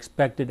Jerusalem, you were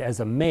expected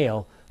as a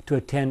male to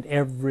attend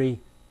every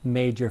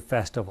major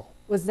festival.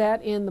 Was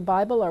that in the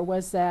Bible, or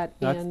was that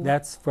in? I think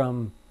that's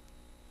from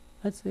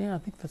the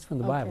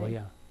Bible.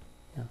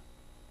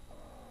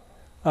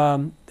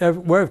 Okay.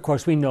 Where of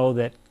course we know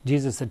that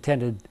Jesus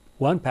attended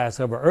one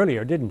Passover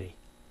earlier, didn't he?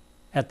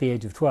 At the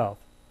age of 12,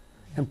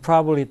 and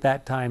probably at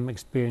that time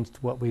experienced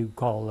what we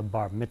call a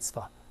bar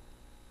mitzvah.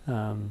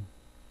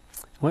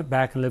 Went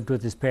back and lived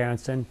with his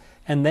parents, and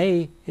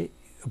they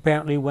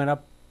apparently went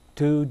up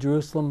to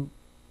Jerusalem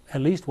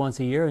at least once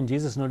a year, and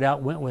Jesus no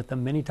doubt went with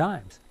them many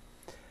times.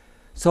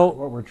 So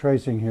what we're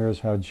tracing here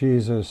is how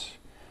Jesus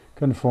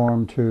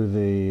conformed to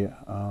the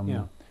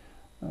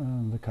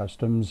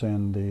customs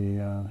and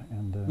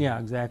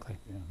exactly.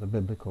 The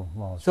biblical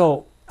laws.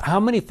 So how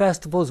many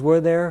festivals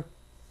were there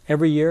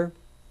every year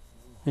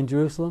in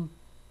Jerusalem?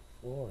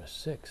 4 or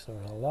 6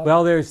 or a lot.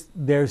 Well,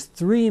 there's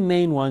 3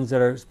 main ones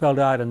that are spelled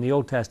out in the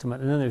Old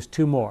Testament, and then there's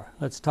 2 more.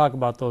 Let's talk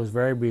about those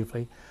very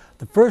briefly.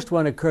 The first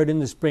one occurred in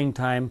the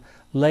springtime,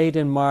 late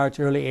in March,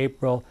 early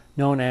April,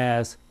 known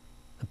as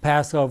the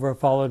Passover,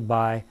 followed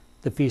by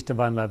the Feast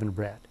of Unleavened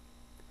Bread.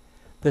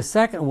 The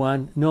second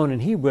one, known in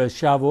Hebrew as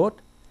Shavuot,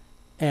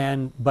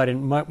 but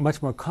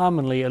much more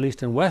commonly, at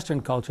least in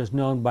Western cultures,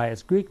 known by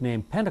its Greek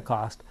name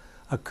Pentecost,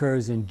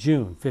 occurs in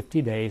June.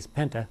 50 days.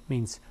 Penta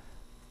means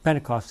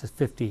Pentecost is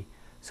 50,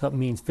 so it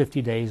means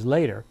 50 days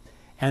later.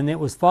 And it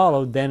was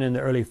followed then in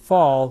the early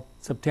fall,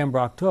 September,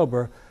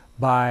 October,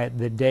 by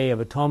the Day of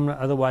Atonement,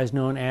 otherwise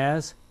known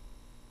as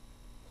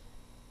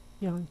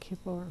Yom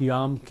Kippur.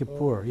 Yom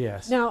Kippur,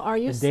 yes. Now, are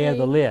you the Day of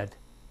the Lid.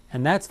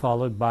 And that's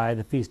followed by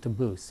the Feast of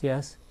Booths,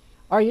 yes?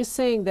 Are you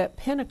saying that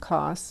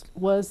Pentecost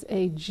was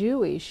a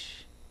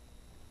Jewish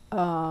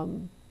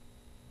holiday?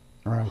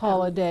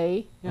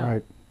 Yeah.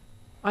 Right.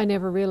 I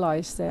never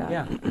realized that.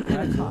 Yeah,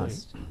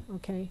 Pentecost.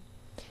 Okay.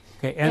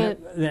 Okay, and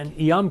then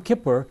Yom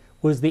Kippur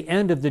was the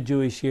end of the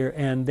Jewish year,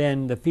 and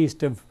then the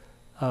Feast of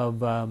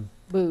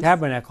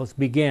Tabernacles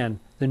began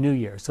the New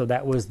Year. So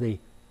that was the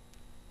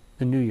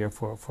New Year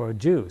for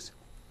Jews.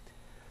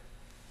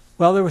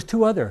 Well, there was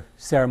 2 other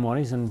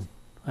ceremonies, and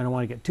I don't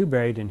want to get too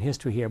buried in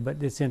history here,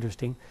 but it's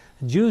interesting.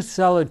 Jews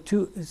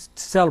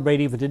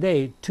celebrate even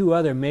today 2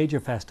 other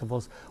major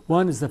festivals.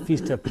 One is the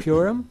Feast of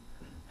Purim,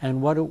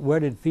 and where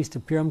did Feast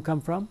of Purim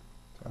come from?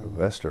 Of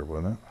Esther,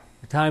 wasn't it?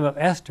 The time of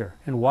Esther.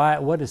 And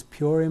what does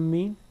Purim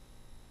mean?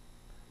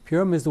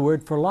 Purim is the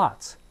word for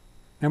lots.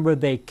 Remember,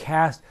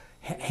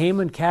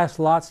 Haman cast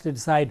lots to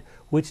decide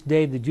which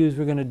day the Jews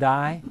were going to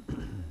die.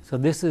 So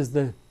this is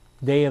the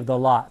day of the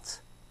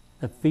lots,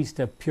 the Feast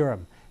of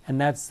Purim,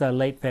 and that's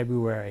late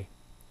February.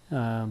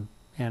 And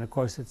of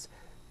course, it's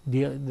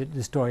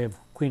the story of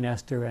Queen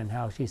Esther and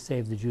how she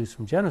saved the Jews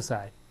from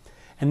genocide.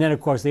 And then,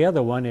 of course, the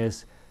other one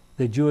is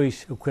the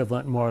Jewish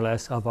equivalent, more or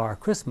less, of our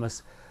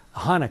Christmas,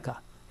 Hanukkah.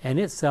 And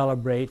it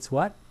celebrates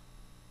what?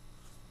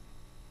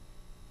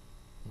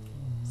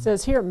 It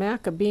says here,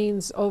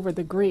 Maccabees over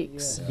the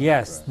Greeks.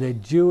 Yes, the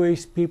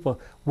Jewish people.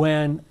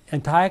 When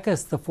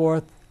Antiochus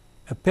IV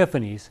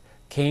Epiphanes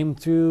came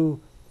through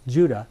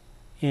Judah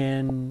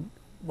on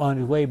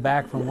his way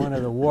back from one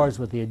of the wars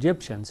with the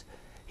Egyptians,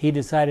 he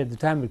decided the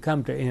time had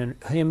come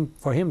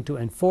for him to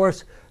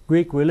enforce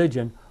Greek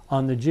religion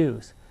on the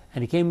Jews.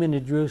 And he came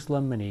into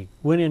Jerusalem, and he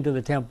went into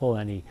the temple,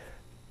 and he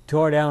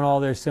tore down all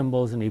their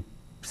symbols, and he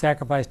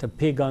sacrificed a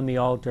pig on the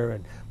altar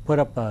and put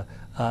up a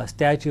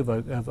statue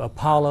of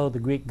Apollo, the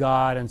Greek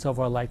god, and so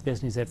forth like this.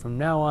 And he said, from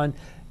now on,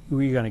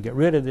 we're going to get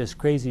rid of this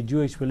crazy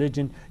Jewish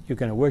religion. You're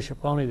going to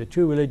worship only the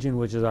true religion,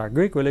 which is our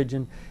Greek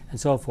religion, and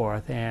so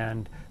forth.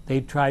 And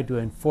they tried to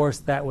enforce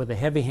that with a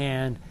heavy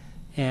hand.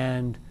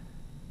 And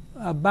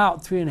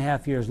about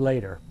 3.5 years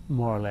later,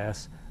 more or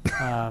less,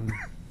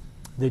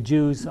 the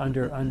Jews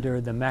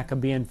under the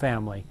Maccabean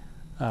family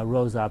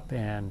rose up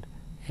and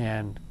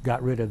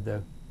got rid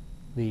of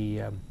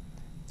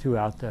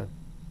throughout the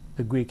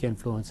Greek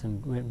influence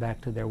and went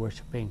back to their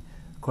worshiping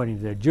according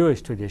to their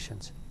Jewish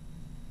traditions.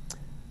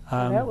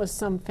 That was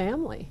some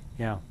family.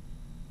 Yeah.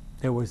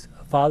 There was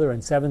a father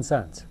and 7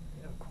 sons.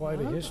 Yeah, quite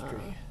a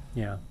history.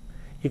 Yeah.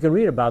 You can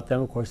read about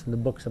them, of course, in the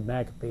books of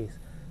Maccabees.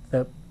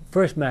 The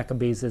first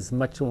Maccabees is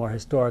much more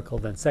historical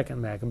than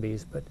second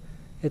Maccabees, but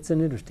it's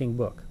an interesting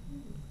book.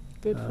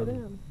 Good for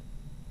them.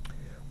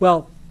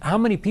 Well, how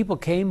many people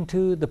came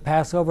to the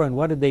Passover, and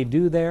what did they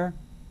do there?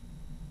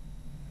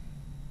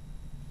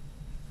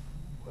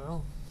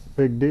 Well,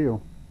 Big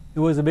deal. It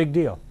was a big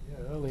deal. yeah,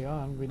 early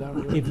on, we don't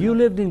really If you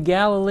lived in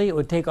Galilee, it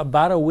would take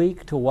about a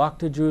week to walk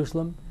to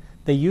Jerusalem.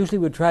 They usually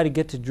would try to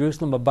get to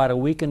Jerusalem about a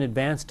week in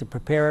advance to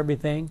prepare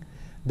everything.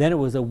 Then it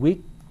was a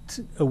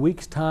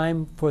week's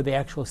time for the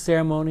actual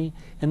ceremony,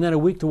 and then a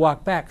week to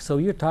walk back. So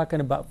you're talking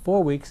about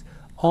 4 weeks,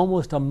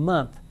 almost a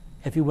month,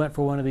 if you went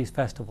for one of these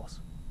festivals.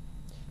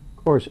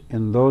 Of course,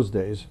 in those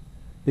days,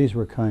 these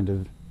were kind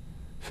of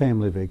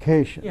family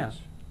vacations. Yeah.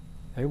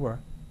 They were.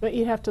 But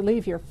you'd have to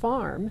leave your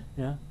farm.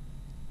 Yeah.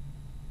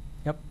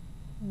 Yep.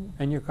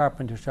 And your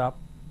carpenter shop,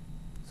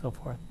 so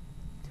forth.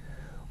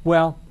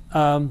 Well,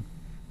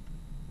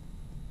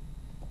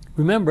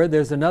 remember,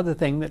 there's another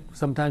thing that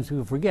sometimes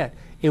people forget.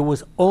 It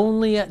was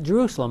only at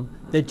Jerusalem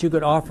that you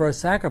could offer a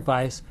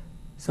sacrifice,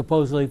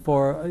 supposedly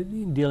for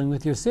dealing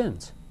with your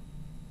sins.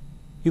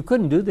 You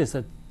couldn't do this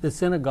at the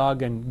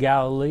synagogue in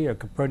Galilee or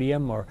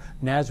Capernaum or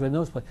Nazareth,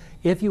 those places.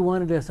 If you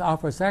wanted to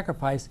offer a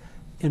sacrifice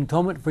in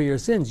atonement for your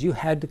sins, you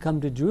had to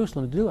come to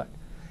Jerusalem to do it.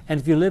 And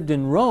if you lived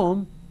in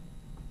Rome,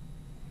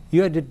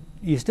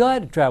 you still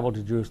had to travel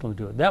to Jerusalem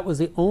to do it. That was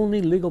the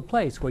only legal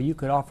place where you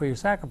could offer your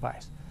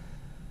sacrifice.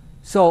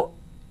 So,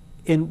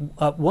 in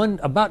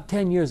about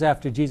 10 years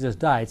after Jesus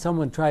died,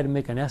 someone tried to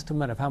make an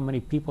estimate of how many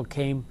people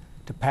came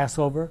to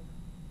Passover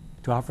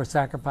to offer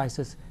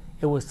sacrifices.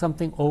 It was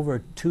something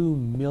over 2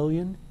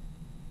 million.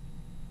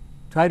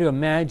 Try to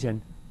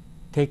imagine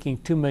taking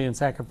 2 million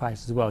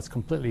sacrifices. Well,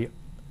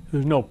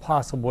 there's no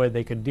possible way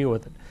they could deal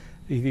with it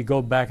if you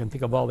go back and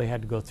think of all they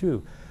had to go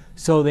through.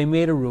 So they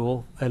made a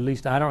rule, at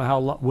least I don't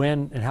know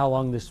when and how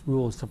long this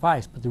rule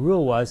sufficed, but the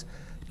rule was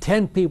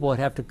 10 people would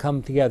have to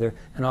come together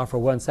and offer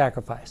one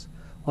sacrifice.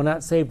 Well,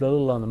 that saved a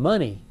little on the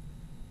money,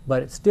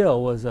 but it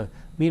still was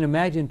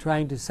imagine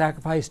trying to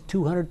sacrifice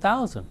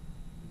 200,000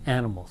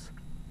 animals,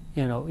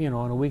 in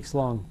a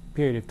week's-long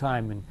period of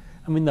time.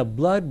 And the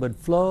blood would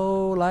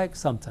flow like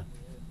something.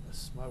 The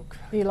smoke.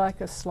 Be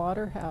like a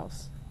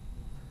slaughterhouse.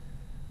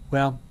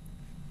 Well,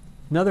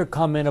 another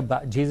comment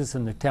about Jesus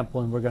in the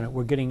temple, and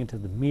we're getting into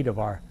the meat of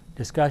our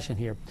discussion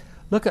here.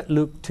 Look at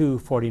Luke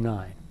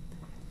 2:49,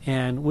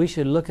 and we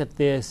should look at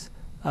this.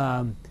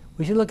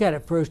 We should look at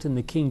it first in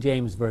the King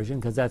James Version,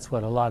 because that's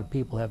what a lot of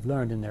people have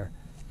learned in their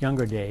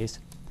younger days.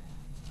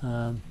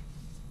 Hold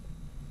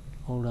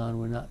on,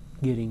 we're not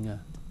getting.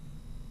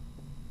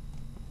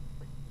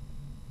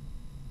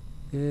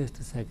 Just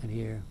a second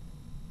here.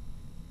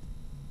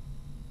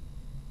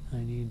 I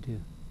need to.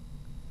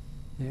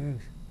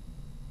 There's.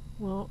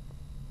 Well,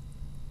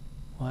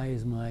 why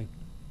is my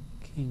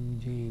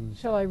King James?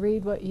 Shall I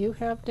read what you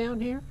have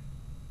down here?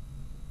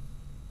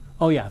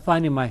 Oh yeah,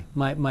 finding my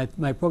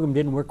program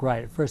didn't work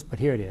right at first, but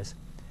here it is.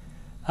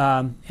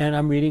 And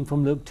I'm reading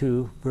from Luke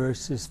 2,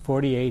 verses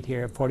 48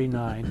 here,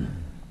 49.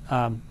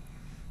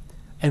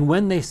 And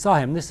when they saw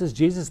him, this is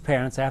Jesus'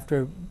 parents,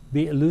 after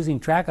losing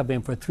track of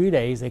him for 3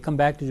 days, they come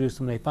back to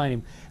Jerusalem, they find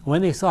him. And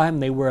when they saw him,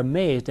 they were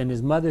amazed, and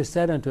his mother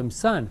said unto him,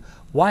 Son,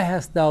 why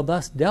hast thou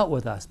thus dealt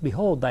with us?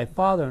 Behold, thy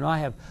father and I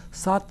have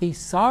sought thee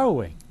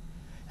sorrowing.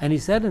 And he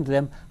said unto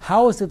them,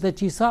 How is it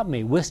that ye sought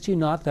me? Wist ye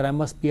not that I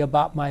must be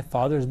about my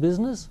father's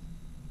business?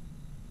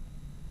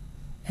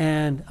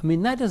 And,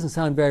 that doesn't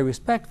sound very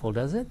respectful,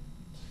 does it?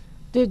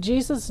 Did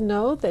Jesus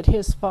know that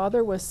his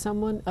father was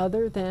someone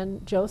other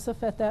than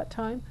Joseph at that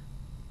time?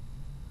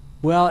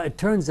 Well, it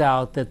turns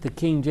out that the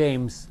King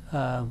James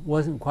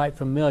wasn't quite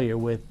familiar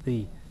with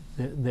the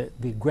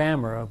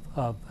grammar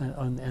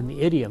and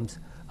the idioms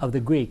of the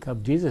Greek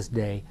of Jesus'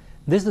 day.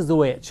 This is the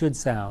way it should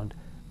sound.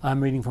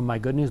 I'm reading from my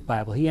Good News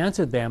Bible. He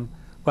answered them,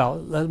 well,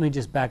 let me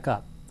just back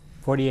up.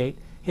 48.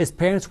 His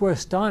parents were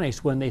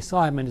astonished when they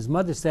saw him, and his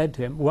mother said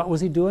to him, what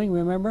was he doing,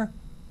 remember?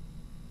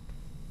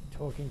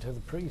 Talking to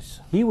the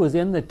priests. He was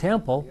in the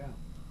temple. Yeah.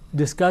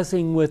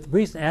 Discussing with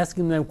priests,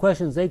 asking them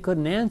questions they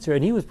couldn't answer,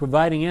 and he was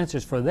providing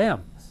answers for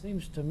them.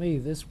 Seems to me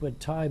this would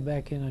tie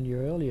back in on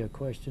your earlier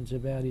questions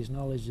about his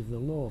knowledge of the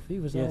law. If he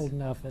was old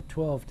enough at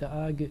 12 to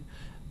argue,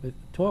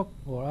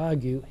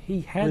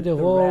 he had to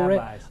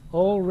have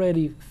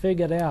already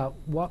figured out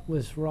what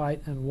was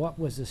right and what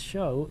was a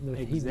show that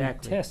he'd be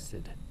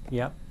tested.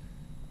 Yep.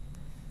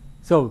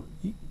 So,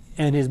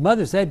 and his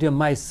mother said to him,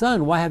 My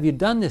son, why have you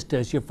done this to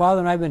us? Your father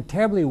and I have been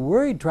terribly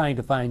worried trying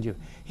to find you.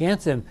 He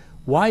answered him,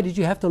 Why did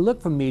you have to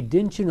look for me?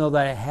 Didn't you know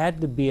that I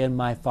had to be in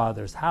my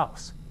father's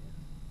house?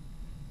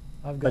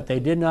 But they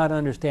did not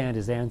understand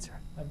his answer.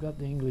 I've got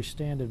the English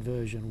Standard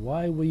Version.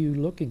 Why were you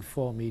looking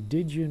for me?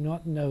 Did you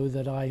not know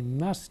that I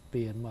must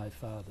be in my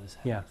father's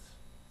house?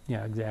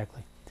 Yeah,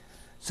 exactly.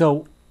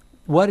 So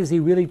what is he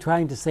really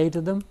trying to say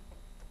to them?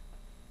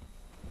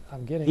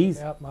 I'm getting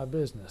out my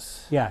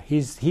business. Yeah,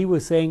 he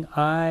was saying,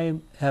 I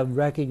have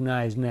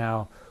recognized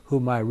now who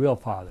my real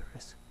father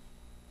is.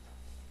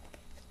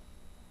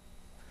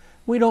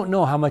 We don't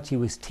know how much he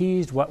was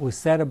teased, what was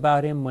said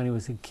about him when he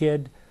was a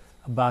kid,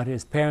 about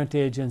his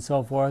parentage and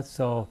so forth,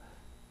 so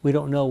we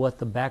don't know what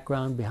the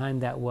background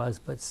behind that was,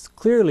 but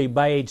clearly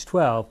by age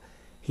 12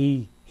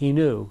 he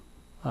knew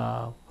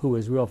who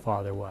his real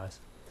father was.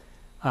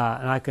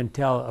 And I can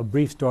tell a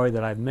brief story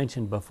that I've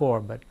mentioned before,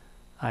 but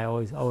I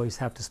always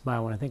have to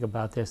smile when I think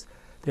about this.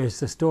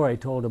 There's a story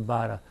told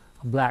about a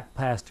black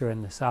pastor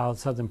in the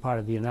southern part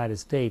of the United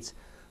States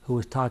who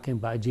was talking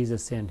about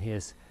Jesus in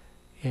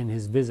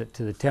his visit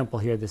to the temple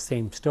here, the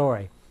same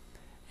story.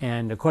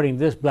 And according to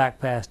this black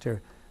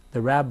pastor,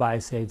 the rabbi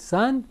said,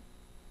 Son,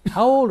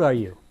 how old are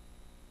you?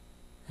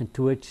 And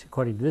to which,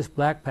 according to this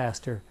black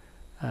pastor,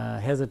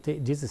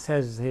 Jesus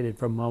hesitated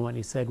for a moment.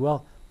 He said,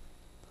 well,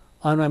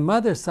 on my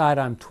mother's side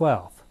I'm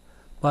 12,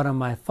 but on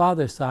my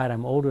father's side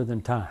I'm older than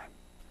time.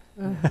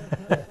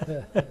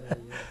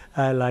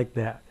 I like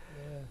that.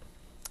 Yeah.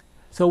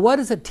 So what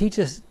does it teach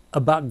us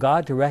about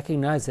God to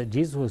recognize that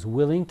Jesus was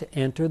willing to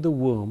enter the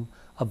womb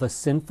of a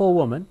sinful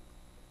woman,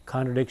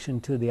 contradiction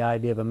to the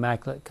idea of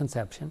immaculate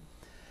conception,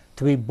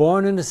 to be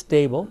born in a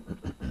stable,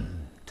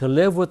 to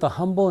live with a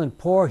humble and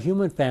poor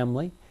human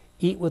family,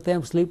 eat with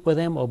them, sleep with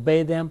them,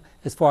 obey them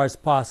as far as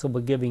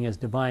possible, giving his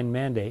divine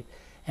mandate,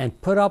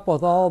 and put up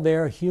with all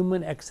their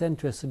human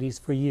eccentricities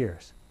for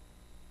years.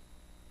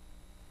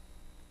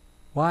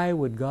 Why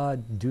would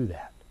God do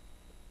that?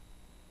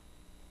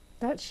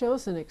 That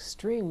shows an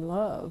extreme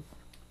love.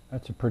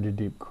 That's a pretty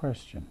deep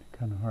question.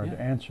 Kind of hard to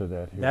answer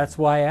that here. That's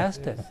why I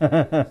asked it.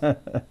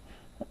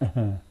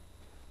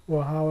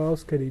 Well, how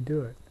else could he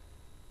do it?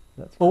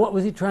 Well, what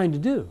was he trying to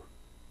do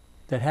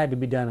that had to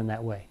be done in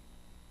that way?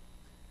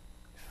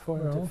 For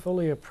him to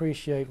fully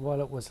appreciate what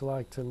it was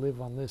like to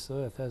live on this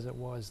earth as it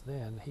was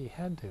then, he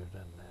had to have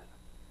done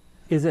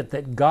that. Is it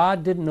that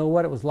God didn't know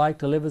what it was like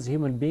to live as a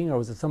human being, or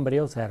was it somebody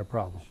else that had a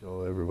problem?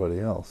 Show everybody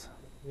else.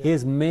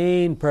 His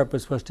main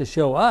purpose was to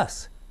show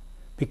us,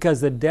 because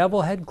the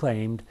devil had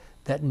claimed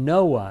that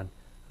no one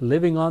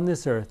living on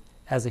this earth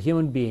as a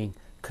human being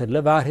could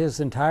live out his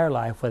entire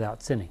life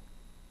without sinning.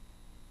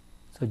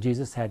 So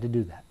Jesus had to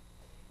do that.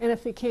 And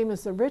if he came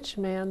as a rich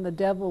man, the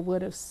devil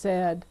would have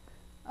said,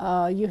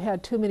 you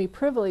had too many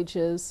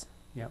privileges.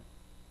 Yep.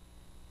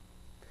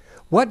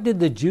 What did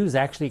the Jews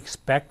actually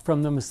expect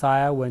from the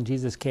Messiah when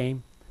Jesus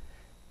came?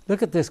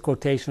 Look at this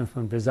quotation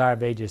from Desire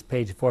of Ages,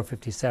 page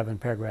 457,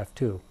 paragraph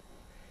 2.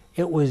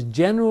 It was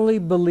generally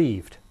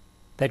believed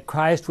that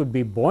Christ would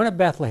be born at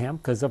Bethlehem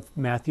because of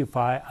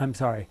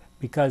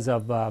because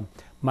of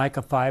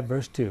Micah 5,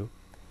 verse 2,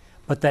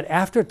 but that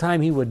after a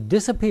time he would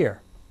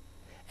disappear,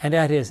 and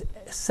at his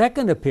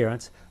second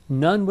appearance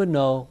none would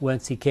know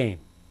whence he came.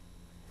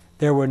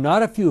 There were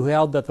not a few who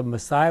held that the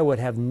Messiah would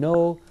have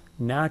no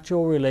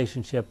natural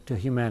relationship to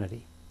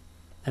humanity.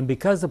 And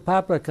because the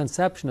popular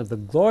conception of the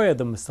glory of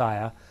the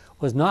Messiah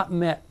was not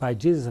met by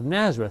Jesus of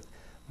Nazareth,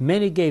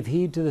 many gave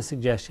heed to the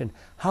suggestion,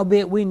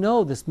 howbeit we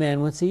know this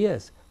man whence he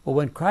is. But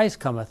when Christ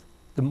cometh,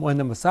 when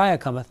the Messiah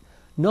cometh,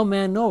 no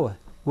man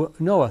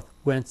knoweth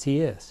whence he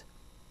is.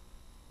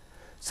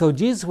 So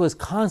Jesus was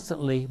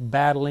constantly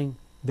battling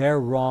their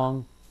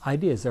wrong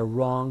ideas, their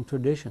wrong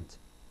traditions.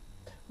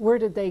 Where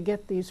did they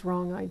get these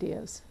wrong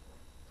ideas?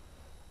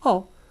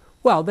 Oh,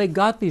 well, they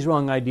got these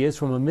wrong ideas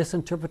from a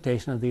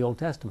misinterpretation of the Old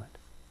Testament.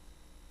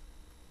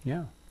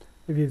 Yeah.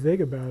 If you think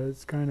about it,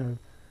 it's kind of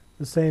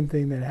the same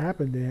thing that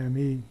happened to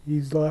him.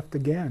 He's left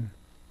again.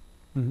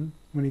 Mm-hmm.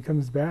 When he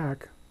comes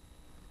back,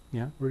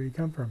 Yeah. where did he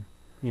come from?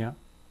 Yeah.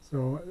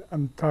 So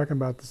I'm talking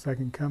about the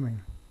second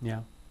coming.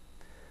 Yeah.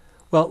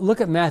 Well,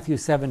 look at Matthew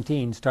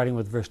 17, starting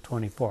with verse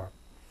 24.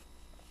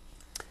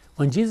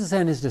 When Jesus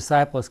and his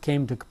disciples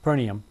came to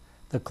Capernaum,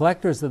 the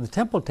collectors of the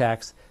temple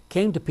tax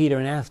came to Peter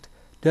and asked,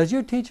 "Does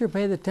your teacher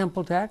pay the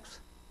temple tax?"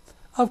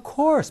 "Of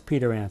course,"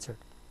 Peter answered.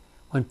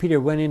 When Peter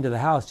went into the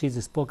house,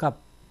 Jesus spoke up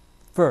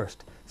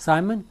first.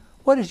 "Simon,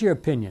 what is your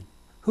opinion?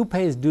 Who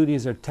pays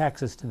duties or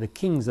taxes to the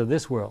kings of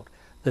this world,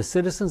 the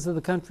citizens of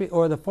the country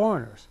or the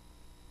foreigners?"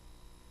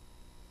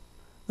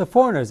 "The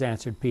foreigners,"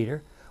 answered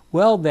Peter.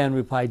 "Well then,"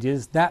 replied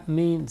Jesus, "that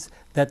means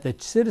that the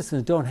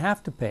citizens don't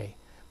have to pay.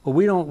 But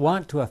we don't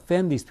want to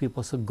offend these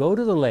people, so go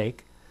to the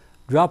lake,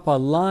 drop a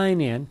line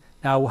in."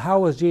 Now,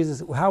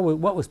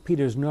 what was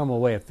Peter's normal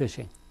way of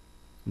fishing?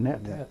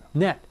 Net.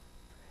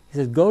 He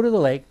says, go to the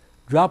lake,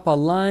 drop a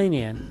line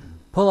in,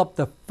 pull up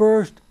the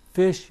first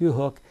fish you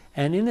hook,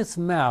 and in its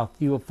mouth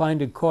you will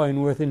find a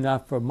coin worth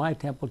enough for my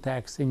temple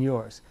tax and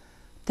yours.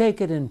 Take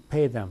it and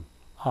pay them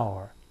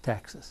our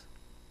taxes.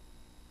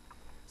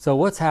 So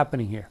what's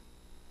happening here?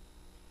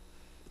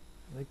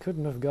 They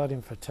couldn't have got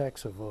him for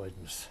tax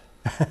avoidance.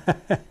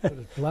 Put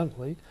it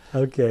bluntly.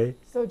 Okay.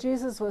 So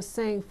Jesus was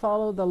saying,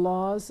 follow the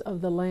laws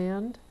of the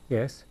land.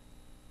 Yes.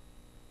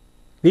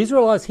 These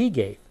were laws he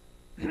gave.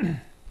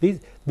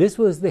 This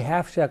was the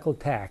half-shekel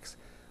tax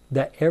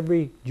that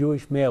every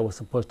Jewish male was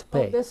supposed to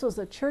pay. Oh, this was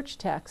a church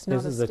tax, not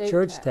a This state is tax. a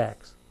church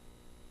tax.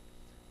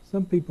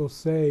 Some people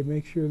say,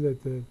 make sure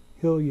that the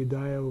hill you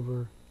die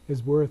over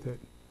is worth it.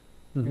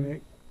 Mhm.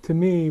 And to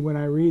me, when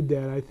I read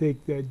that, I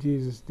think that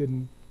Jesus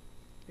didn't,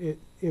 it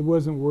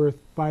wasn't worth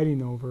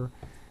fighting over.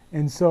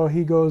 And so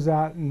he goes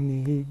out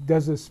and he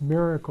does this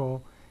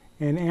miracle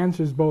and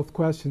answers both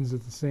questions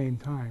at the same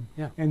time.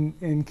 Yeah.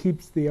 And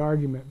keeps the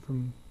argument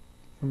from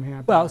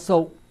happening. Well,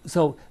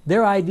 so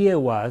their idea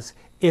was,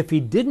 if he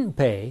didn't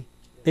pay,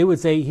 they would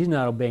say he's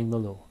not obeying the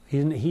law.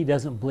 He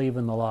doesn't believe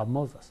in the law of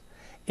Moses.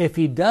 If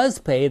he does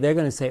pay, they're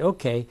going to say,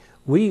 okay,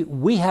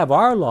 we have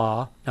our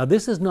law. Now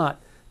this is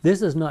not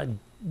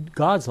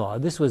God's law.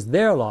 This was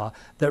their law,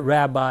 that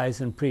rabbis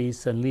and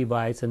priests and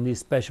Levites and these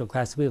special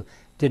classes of people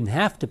didn't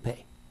have to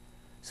pay.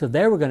 So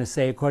they were going to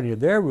say, according to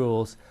their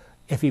rules,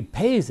 if he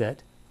pays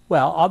it,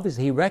 well,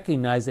 obviously he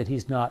recognized that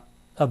he's not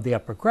of the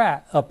upper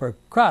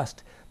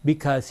crust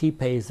because he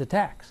pays the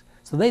tax.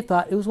 So they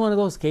thought it was one of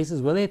those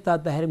cases where they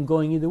thought they had him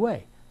going either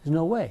way. There's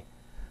no way.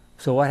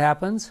 So what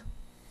happens?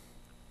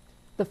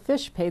 The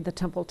fish paid the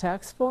temple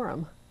tax for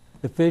him.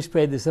 The fish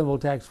paid the temple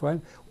tax for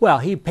him. Well,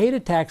 he paid a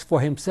tax for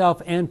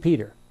himself and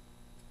Peter.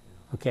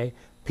 Okay?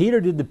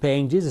 Peter did the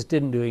paying. Jesus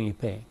didn't do any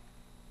paying.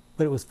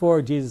 But it was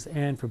for Jesus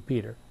and for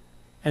Peter.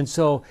 And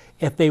so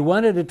if they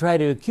wanted to try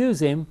to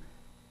accuse him,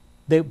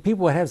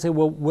 people would have to say,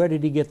 well, where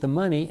did he get the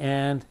money?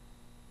 And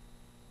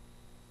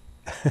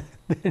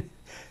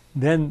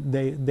then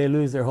they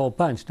lose their whole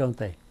punch, don't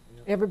they?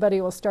 Everybody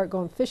will start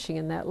going fishing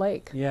in that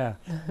lake. Yeah.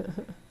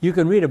 You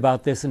can read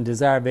about this in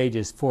Desire of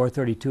Ages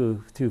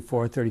 432 through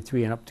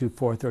 433 and up to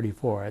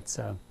 434. It's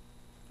an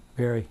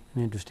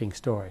interesting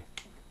story.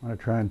 I'm going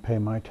to try and pay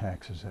my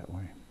taxes that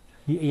way.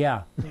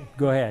 Yeah,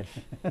 go ahead.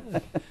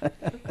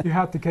 You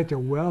have to catch a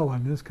well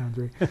in this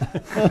country.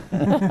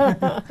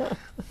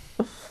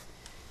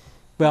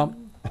 Well,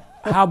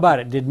 how about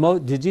it?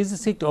 Did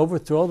Jesus seek to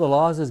overthrow the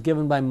laws as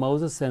given by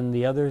Moses and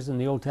the others in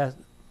the Old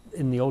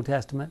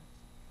Testament?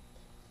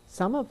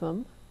 Some of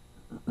them.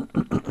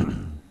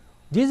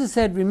 Jesus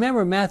said,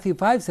 remember, Matthew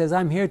 5 says,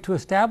 I'm here to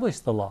establish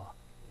the law.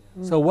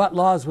 So what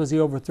laws was he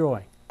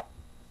overthrowing?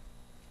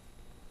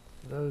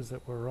 Those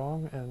that were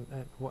wrong, and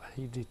what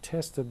he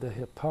detested the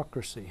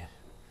hypocrisy.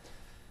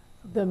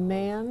 The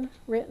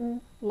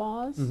man-written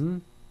laws? Mm-hmm.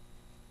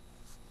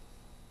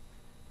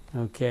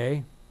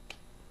 Okay.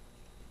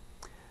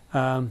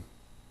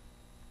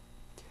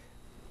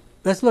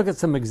 Let's look at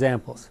some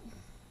examples.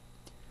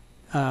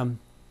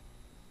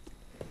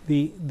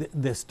 The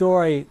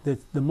story,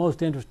 the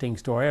most interesting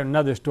story,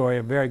 another story,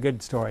 a very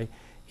good story,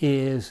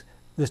 is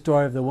the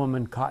story of the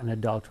woman caught in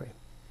adultery.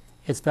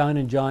 It's found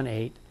in John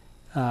 8.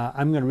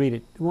 I'm going to read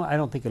it. Well, I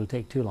don't think it'll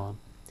take too long.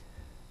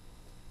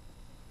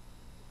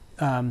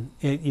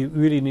 You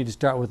really need to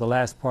start with the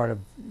last part of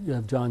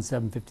John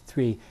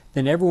 7:53.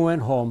 Then everyone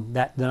went home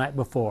the night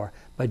before,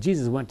 but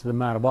Jesus went to the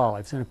Mount of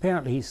Olives, and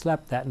apparently he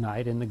slept that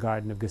night in the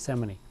Garden of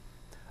Gethsemane.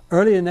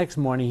 Early the next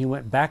morning he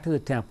went back to the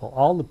temple.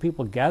 All the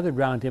people gathered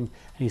round him,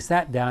 and he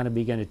sat down and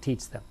began to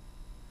teach them.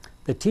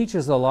 The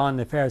teachers of the law and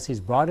the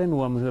Pharisees brought in a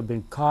woman who had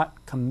been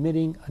caught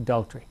committing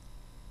adultery,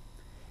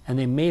 and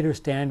they made her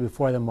stand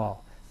before them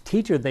all.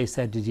 Teacher, they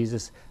said to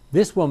Jesus,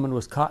 this woman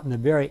was caught in the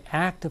very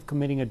act of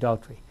committing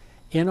adultery.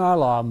 In our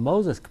law,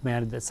 Moses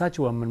commanded that such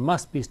a woman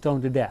must be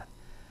stoned to death.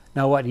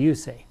 Now what do you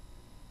say?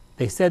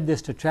 They said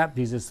this to trap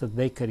Jesus so that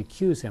they could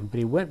accuse him, but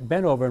he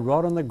bent over and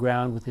wrote on the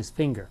ground with his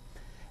finger.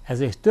 As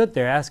they stood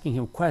there asking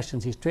him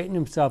questions, he straightened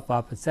himself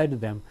up and said to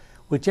them,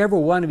 whichever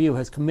one of you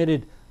has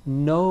committed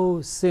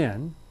no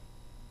sin,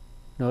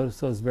 notice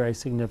those very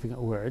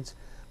significant words,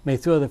 may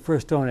throw the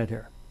first stone at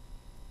her.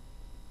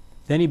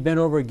 Then he bent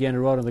over again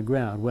and wrote on the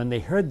ground. When they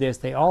heard this,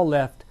 they all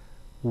left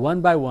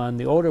one by one,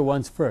 the older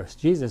ones first.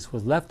 Jesus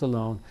was left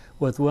alone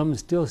with the woman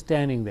still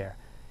standing there.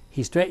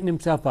 He straightened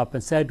himself up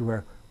and said to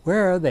her,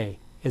 where are they?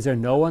 Is there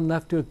no one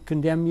left to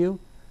condemn you?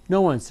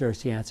 No one, sir,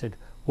 she answered.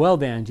 Well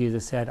then,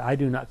 Jesus said, I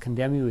do not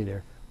condemn you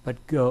either,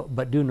 but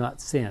do not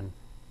sin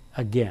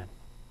again.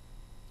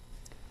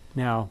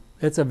 Now,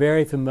 it's a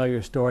very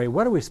familiar story.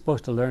 What are we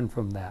supposed to learn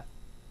from that?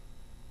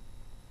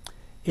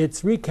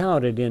 It's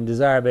recounted in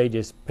Desire of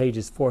Ages,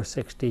 pages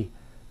 460,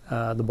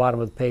 the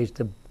bottom of the page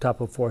to top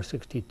of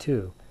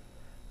 462.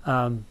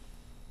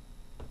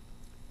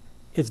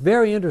 It's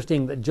very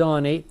interesting that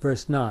John 8,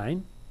 verse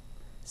 9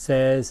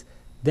 says,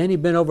 then he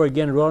bent over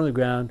again and wrote on the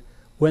ground.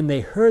 When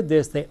they heard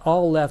this, they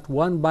all left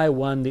one by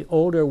one, the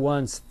older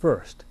ones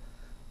first.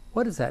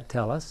 What does that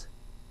tell us?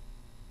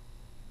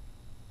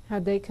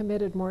 Had they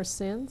committed more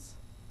sins?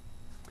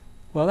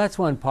 Well, that's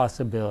one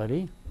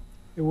possibility.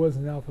 It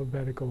wasn't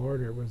alphabetical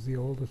order. It was the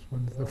oldest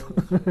ones.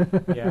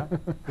 Yeah.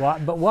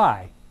 But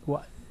why?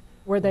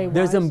 Were they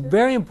There's a wiser?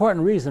 very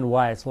important reason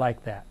why it's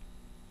like that.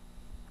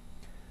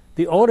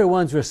 The older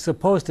ones were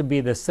supposed to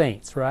be the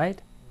saints, right?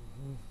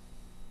 Mm-hmm.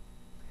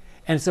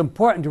 And it's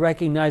important to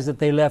recognize that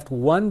they left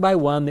one by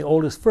one, the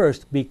oldest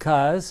first,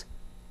 because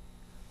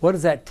what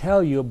does that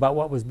tell you about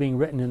what was being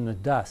written in the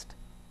dust?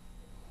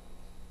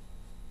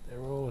 They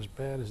were all as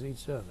bad as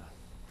each other.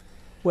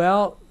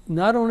 Well,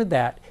 not only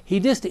that, he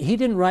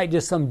didn't write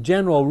just some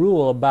general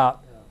rule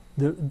about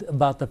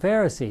the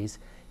Pharisees.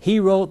 He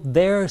wrote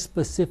their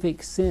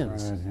specific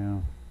sins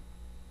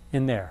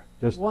in there.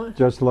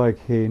 Just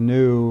like he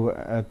knew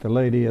at the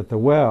lady at the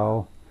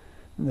well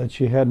that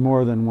she had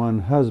more than one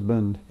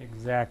husband.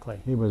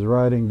 Exactly. He was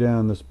writing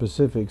down the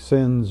specific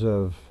sins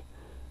of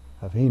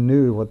he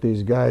knew what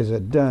these guys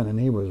had done, and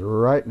he was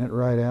writing it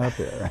right out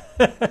there.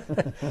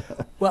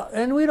 Well,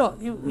 and we don't,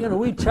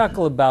 we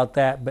chuckle about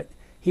that, but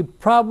he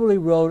probably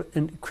wrote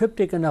in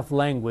cryptic enough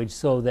language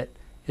so that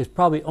it's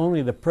probably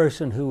only the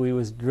person who he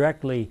was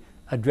directly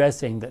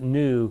addressing that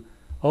knew,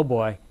 oh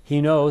boy,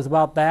 he knows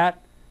about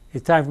that.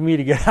 It's time for me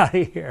to get out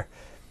of here.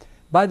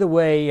 By the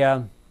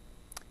way,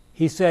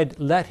 he said,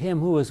 let him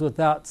who is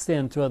without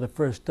sin throw the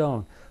first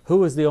stone. Who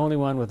was the only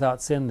one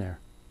without sin there?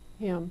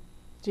 Him,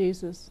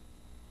 Jesus.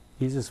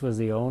 Jesus was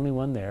the only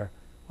one there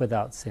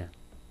without sin.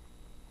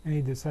 And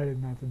he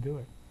decided not to do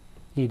it.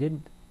 He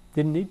didn't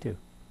need to.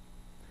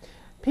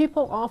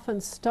 People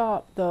often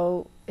stop,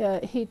 though.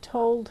 He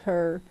told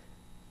her,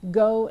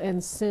 go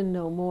and sin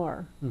no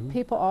more. Mm-hmm.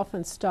 People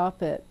often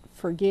stop at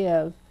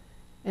forgive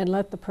and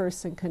let the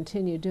person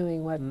continue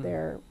doing what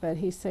they're, but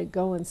he said,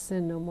 go and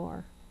sin no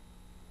more.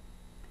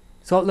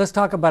 So let's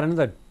talk about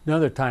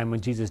another time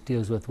when Jesus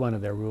deals with one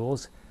of their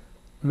rules.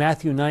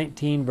 Matthew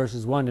 19,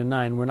 verses 1 to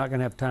 9. We're not going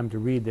to have time to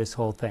read this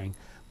whole thing.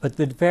 But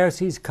the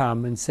Pharisees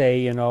come and say,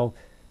 you know,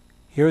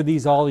 here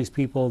are all these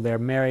people, they're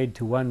married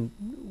to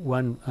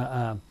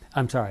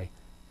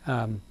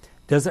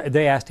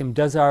they asked him,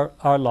 does our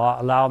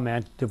law allow a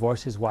man to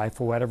divorce his wife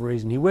for whatever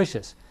reason he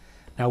wishes?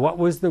 Now, what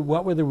were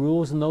the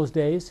rules in those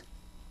days?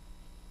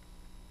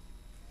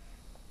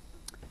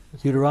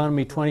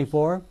 Deuteronomy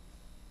 24?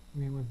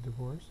 You mean with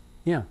divorce?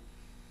 Yeah.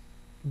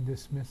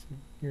 Dismiss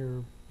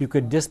your... You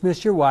could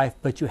dismiss your wife,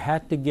 but you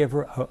had to give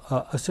her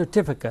a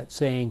certificate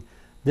saying,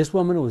 this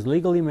woman was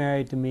legally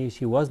married to me,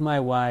 she was my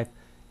wife,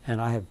 and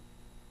I have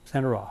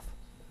sent her off.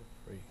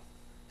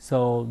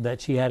 So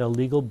that she had a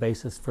legal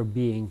basis for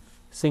being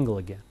single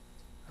again.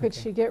 Could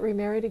she get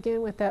remarried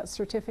again with that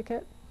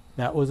certificate?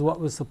 That was what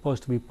was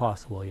supposed to be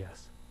possible,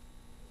 yes.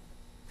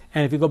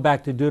 And if you go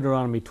back to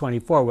Deuteronomy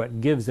 24,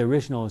 what gives the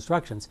original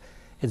instructions,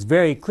 it's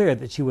very clear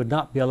that she would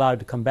not be allowed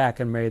to come back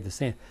and marry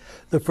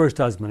the first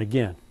husband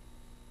again.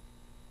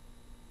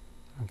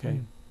 Okay?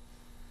 Mm.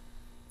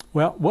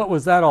 Well, what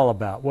was that all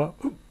about?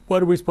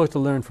 What are we supposed to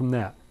learn from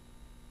that?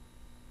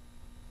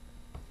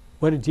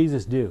 What did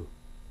Jesus do?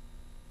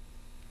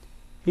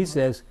 He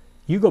says,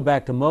 you go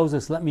back to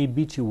Moses, let me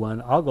beat you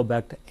one. I'll go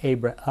back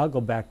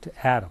to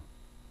Adam.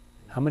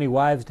 How many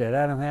wives did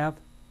Adam have?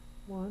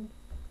 One.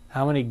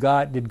 How many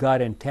did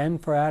God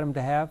intend for Adam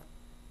to have?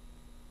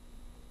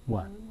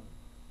 One.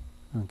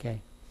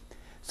 Okay.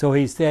 So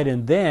he said,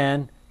 and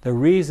then the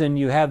reason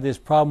you have this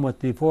problem with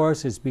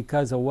divorce is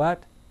because of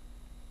what?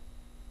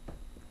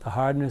 The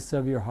hardness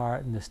of your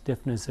heart and the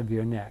stiffness of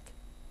your neck.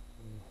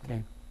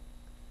 Okay.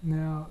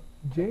 Now,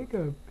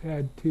 Jacob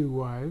had 2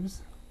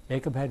 wives.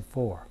 Jacob had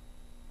 4.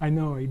 I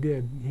know he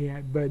did.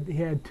 But he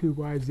had 2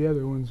 wives. The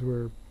other ones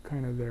were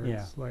kind of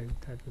their slave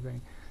type of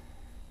thing.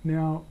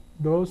 Now,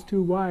 those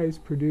 2 wives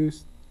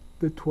produced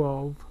the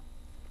 12.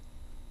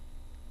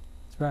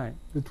 That's right.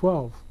 The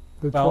 12.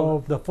 The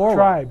 12 4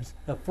 tribes.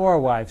 The 4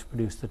 wives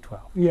produced the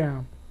 12.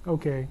 Yeah.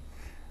 Okay.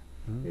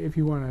 Mm-hmm. If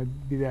you want to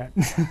do that.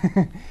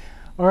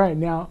 All right.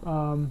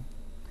 Now,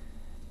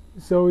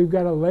 so we've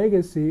got a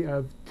legacy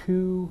of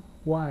 2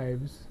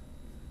 wives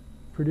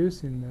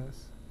producing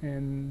this,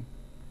 and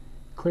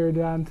clear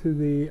down to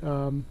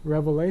the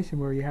Revelation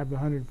where you have the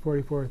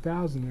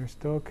 144,000. They're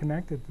still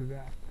connected to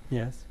that.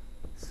 Yes.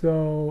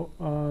 So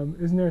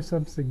isn't there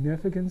some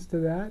significance to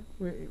that?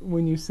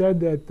 When you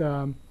said that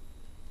you're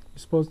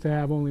supposed to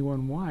have only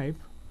 1 wife,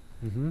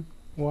 mm-hmm.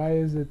 why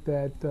is it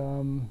that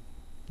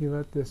you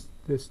let this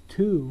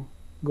 2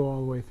 go all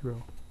the way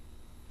through?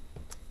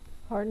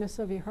 Hardness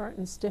of your heart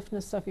and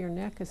stiffness of your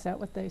neck, is that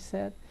what they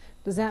said?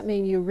 Does that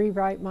mean you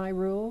rewrite my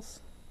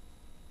rules?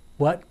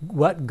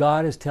 What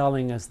God is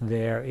telling us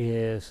there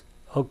is,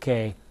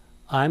 okay,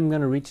 I'm going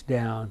to reach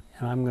down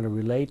and I'm going to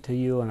relate to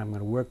you and I'm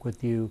going to work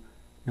with you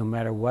no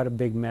matter what a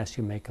big mess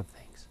you make of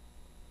things.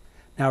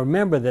 Now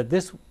remember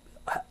that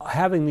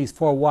having these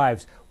 4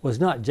 wives was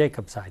not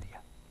Jacob's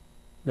idea.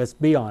 Let's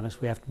be honest,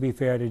 we have to be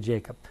fair to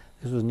Jacob.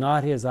 This was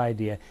not his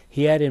idea.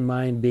 He had in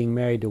mind being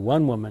married to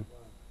 1 woman.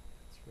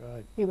 That's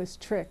right. He was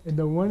tricked. And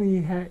the one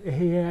he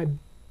had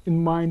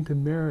in mind to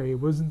marry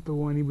wasn't the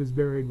one he was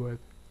buried with.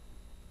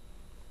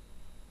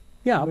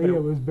 Yeah,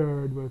 Leah was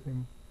buried with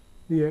him.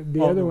 The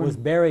other one was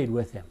buried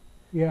with him.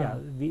 Yeah.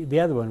 The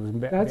other one was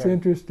buried. That's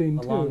interesting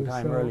a too. long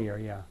time earlier.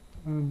 Yeah.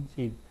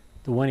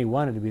 The one he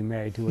wanted to be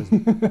married to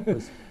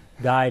was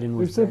died and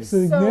was. There's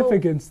some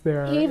significance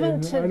there. I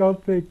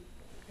don't think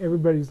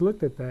everybody's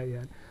looked at that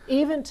yet.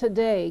 Even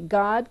today,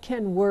 God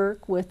can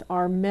work with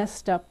our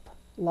messed up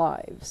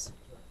lives,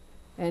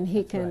 and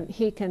He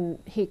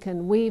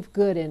can weave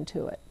good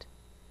into it.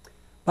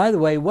 By the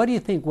way, what do you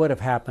think would have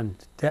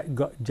happened,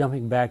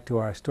 jumping back to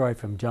our story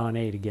from John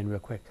 8 again real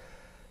quick?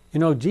 You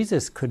know,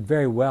 Jesus could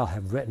very well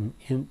have written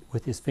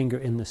with his finger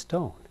in the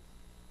stone.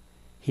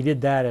 He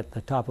did that at the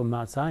top of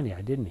Mount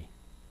Sinai, didn't he?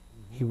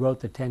 Mm-hmm. He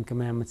wrote the 10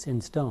 Commandments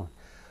in stone.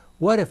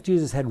 What if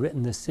Jesus had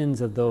written the sins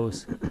of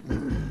those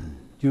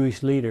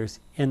Jewish leaders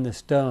in the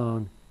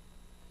stone?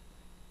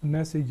 The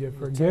message of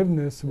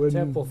forgiveness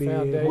wouldn't be...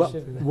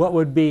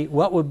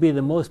 What would be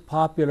the most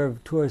popular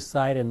tourist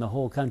site in the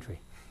whole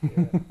country?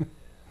 Yeah.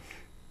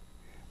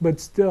 But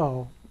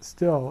still,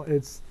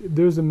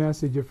 there's a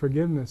message of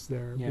forgiveness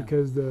there,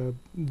 because the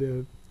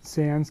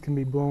sands can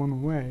be blown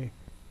away,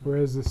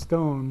 whereas the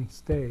stone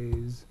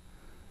stays.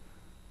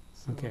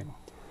 So. Okay.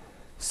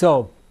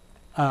 So,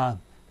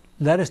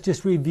 let us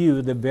just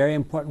review the very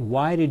important.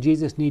 Why did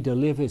Jesus need to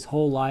live his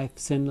whole life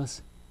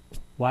sinless?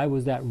 Why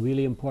was that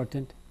really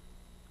important?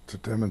 To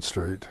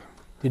demonstrate.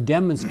 To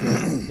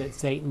demonstrate that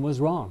Satan was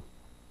wrong.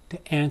 To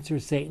answer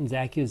Satan's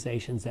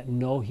accusations that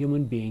no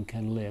human being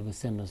can live a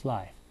sinless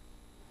life.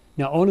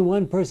 Now, only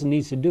one person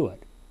needs to do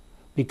it,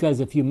 because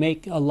if you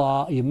make a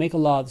law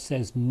that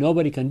says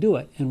nobody can do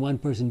it, and one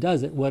person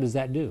does it, what does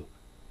that do?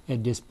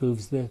 It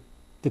disproves the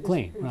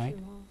claim, right?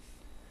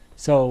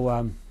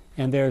 So,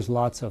 and there's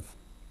lots of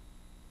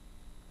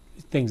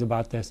things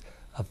about this.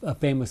 A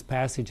famous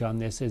passage on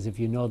this is, if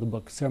you know the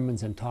book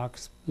Sermons and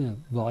Talks,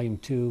 Volume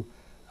 2,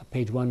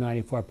 page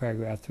 194,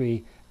 paragraph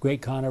 3,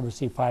 Great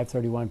Controversy,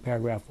 531,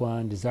 paragraph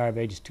 1, Desire of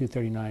Ages,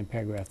 239,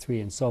 paragraph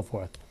 3, and so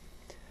forth.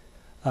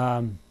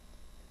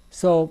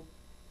 So,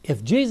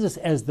 if Jesus,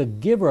 as the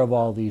giver of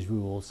all these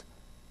rules,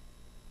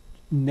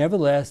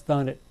 nevertheless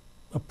found it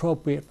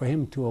appropriate for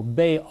him to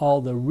obey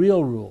all the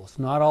real rules,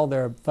 not all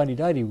their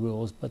fuddy-duddy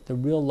rules, but the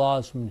real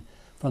laws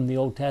from the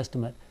Old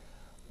Testament,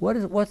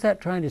 what's that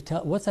trying to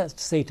tell? What's that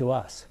to say to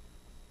us?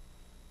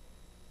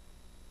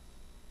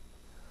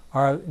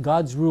 Are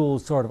God's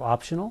rules sort of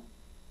optional?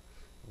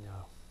 No.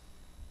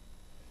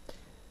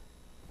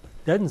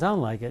 Doesn't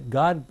sound like it.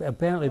 God,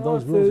 apparently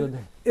those rules are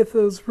there. If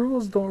those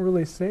rules don't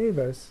really save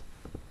us,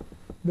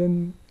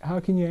 then how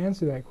can you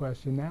answer that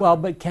question now? Well,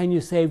 but can you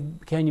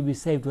be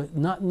saved with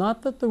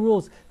not that the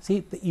rules?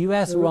 See, you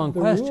asked the wrong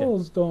question.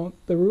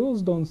 The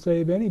rules don't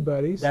save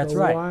anybody. That's so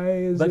right. Why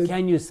is but it?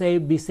 Can you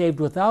be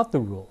saved without the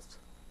rules?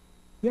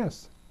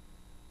 Yes.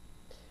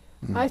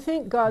 I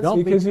think God's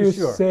Don't because be too you're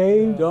sure.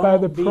 saved by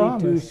the Don't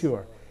promise. be too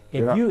sure.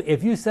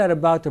 If you set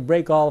about to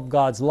break all of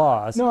God's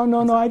laws. No,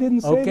 I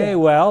didn't say that. Okay,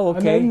 well,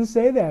 okay. I didn't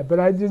say that, but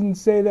I didn't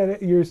say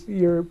that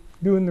you're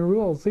doing the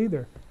rules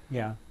either.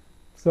 Yeah.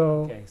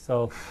 So. Okay,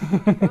 so.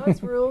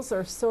 God's rules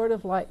are sort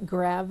of like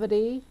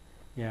gravity.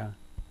 Yeah.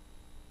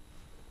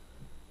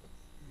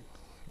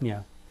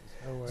 Yeah.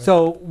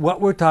 So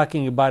what we're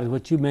talking about is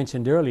what you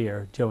mentioned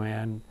earlier,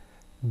 Joanne.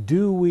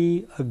 Do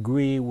we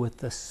agree with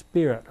the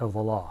spirit of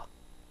the law?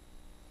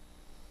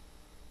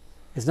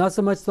 It's not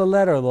so much the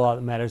letter of the law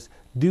that matters.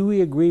 Do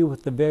we agree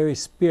with the very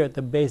spirit,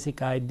 the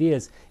basic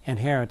ideas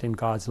inherent in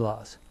God's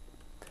laws?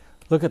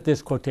 Look at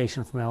this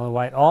quotation from Ellen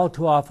White. All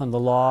too often the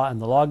law,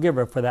 and the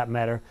lawgiver for that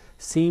matter,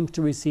 seems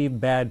to receive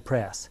bad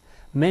press.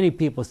 Many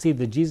people see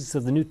the Jesus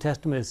of the New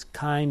Testament as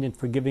kind and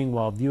forgiving,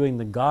 while viewing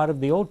the God of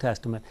the Old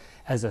Testament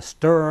as a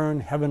stern,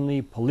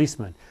 heavenly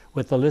policeman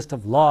with a list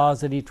of laws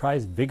that he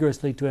tries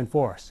vigorously to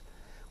enforce.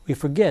 We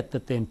forget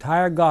that the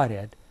entire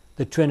Godhead,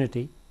 the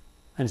Trinity,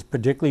 and it's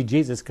particularly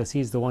Jesus because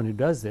he's the one who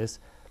does this,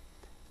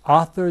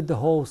 authored the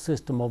whole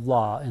system of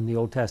law in the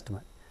Old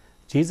Testament.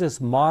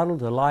 Jesus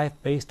modeled a life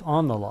based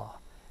on the law,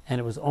 and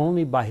it was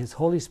only by his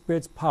Holy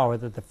Spirit's power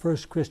that the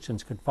first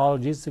Christians could follow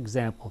Jesus'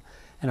 example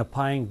in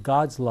applying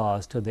God's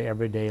laws to their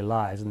everyday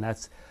lives. And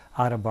that's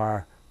out of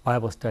our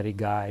Bible study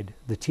guide,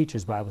 the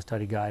Teacher's Bible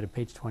Study Guide at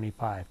page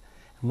 25.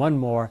 And one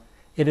more,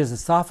 it is a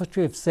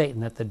sophistry of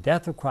Satan that the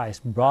death of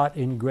Christ brought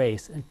in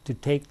grace to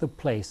take the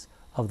place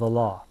of the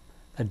law.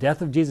 The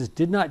death of Jesus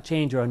did not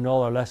change or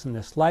annul or lessen in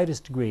the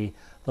slightest degree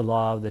the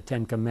law of the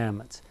Ten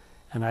Commandments.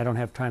 And I don't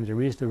have time to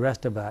read the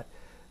rest of that.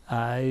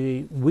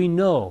 We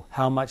know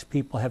how much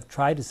people have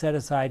tried to set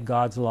aside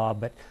God's law,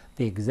 but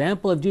the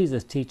example of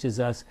Jesus teaches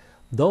us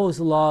those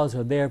laws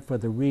are there for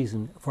a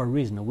reason,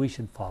 and we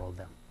should follow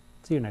them.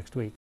 See you next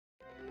week.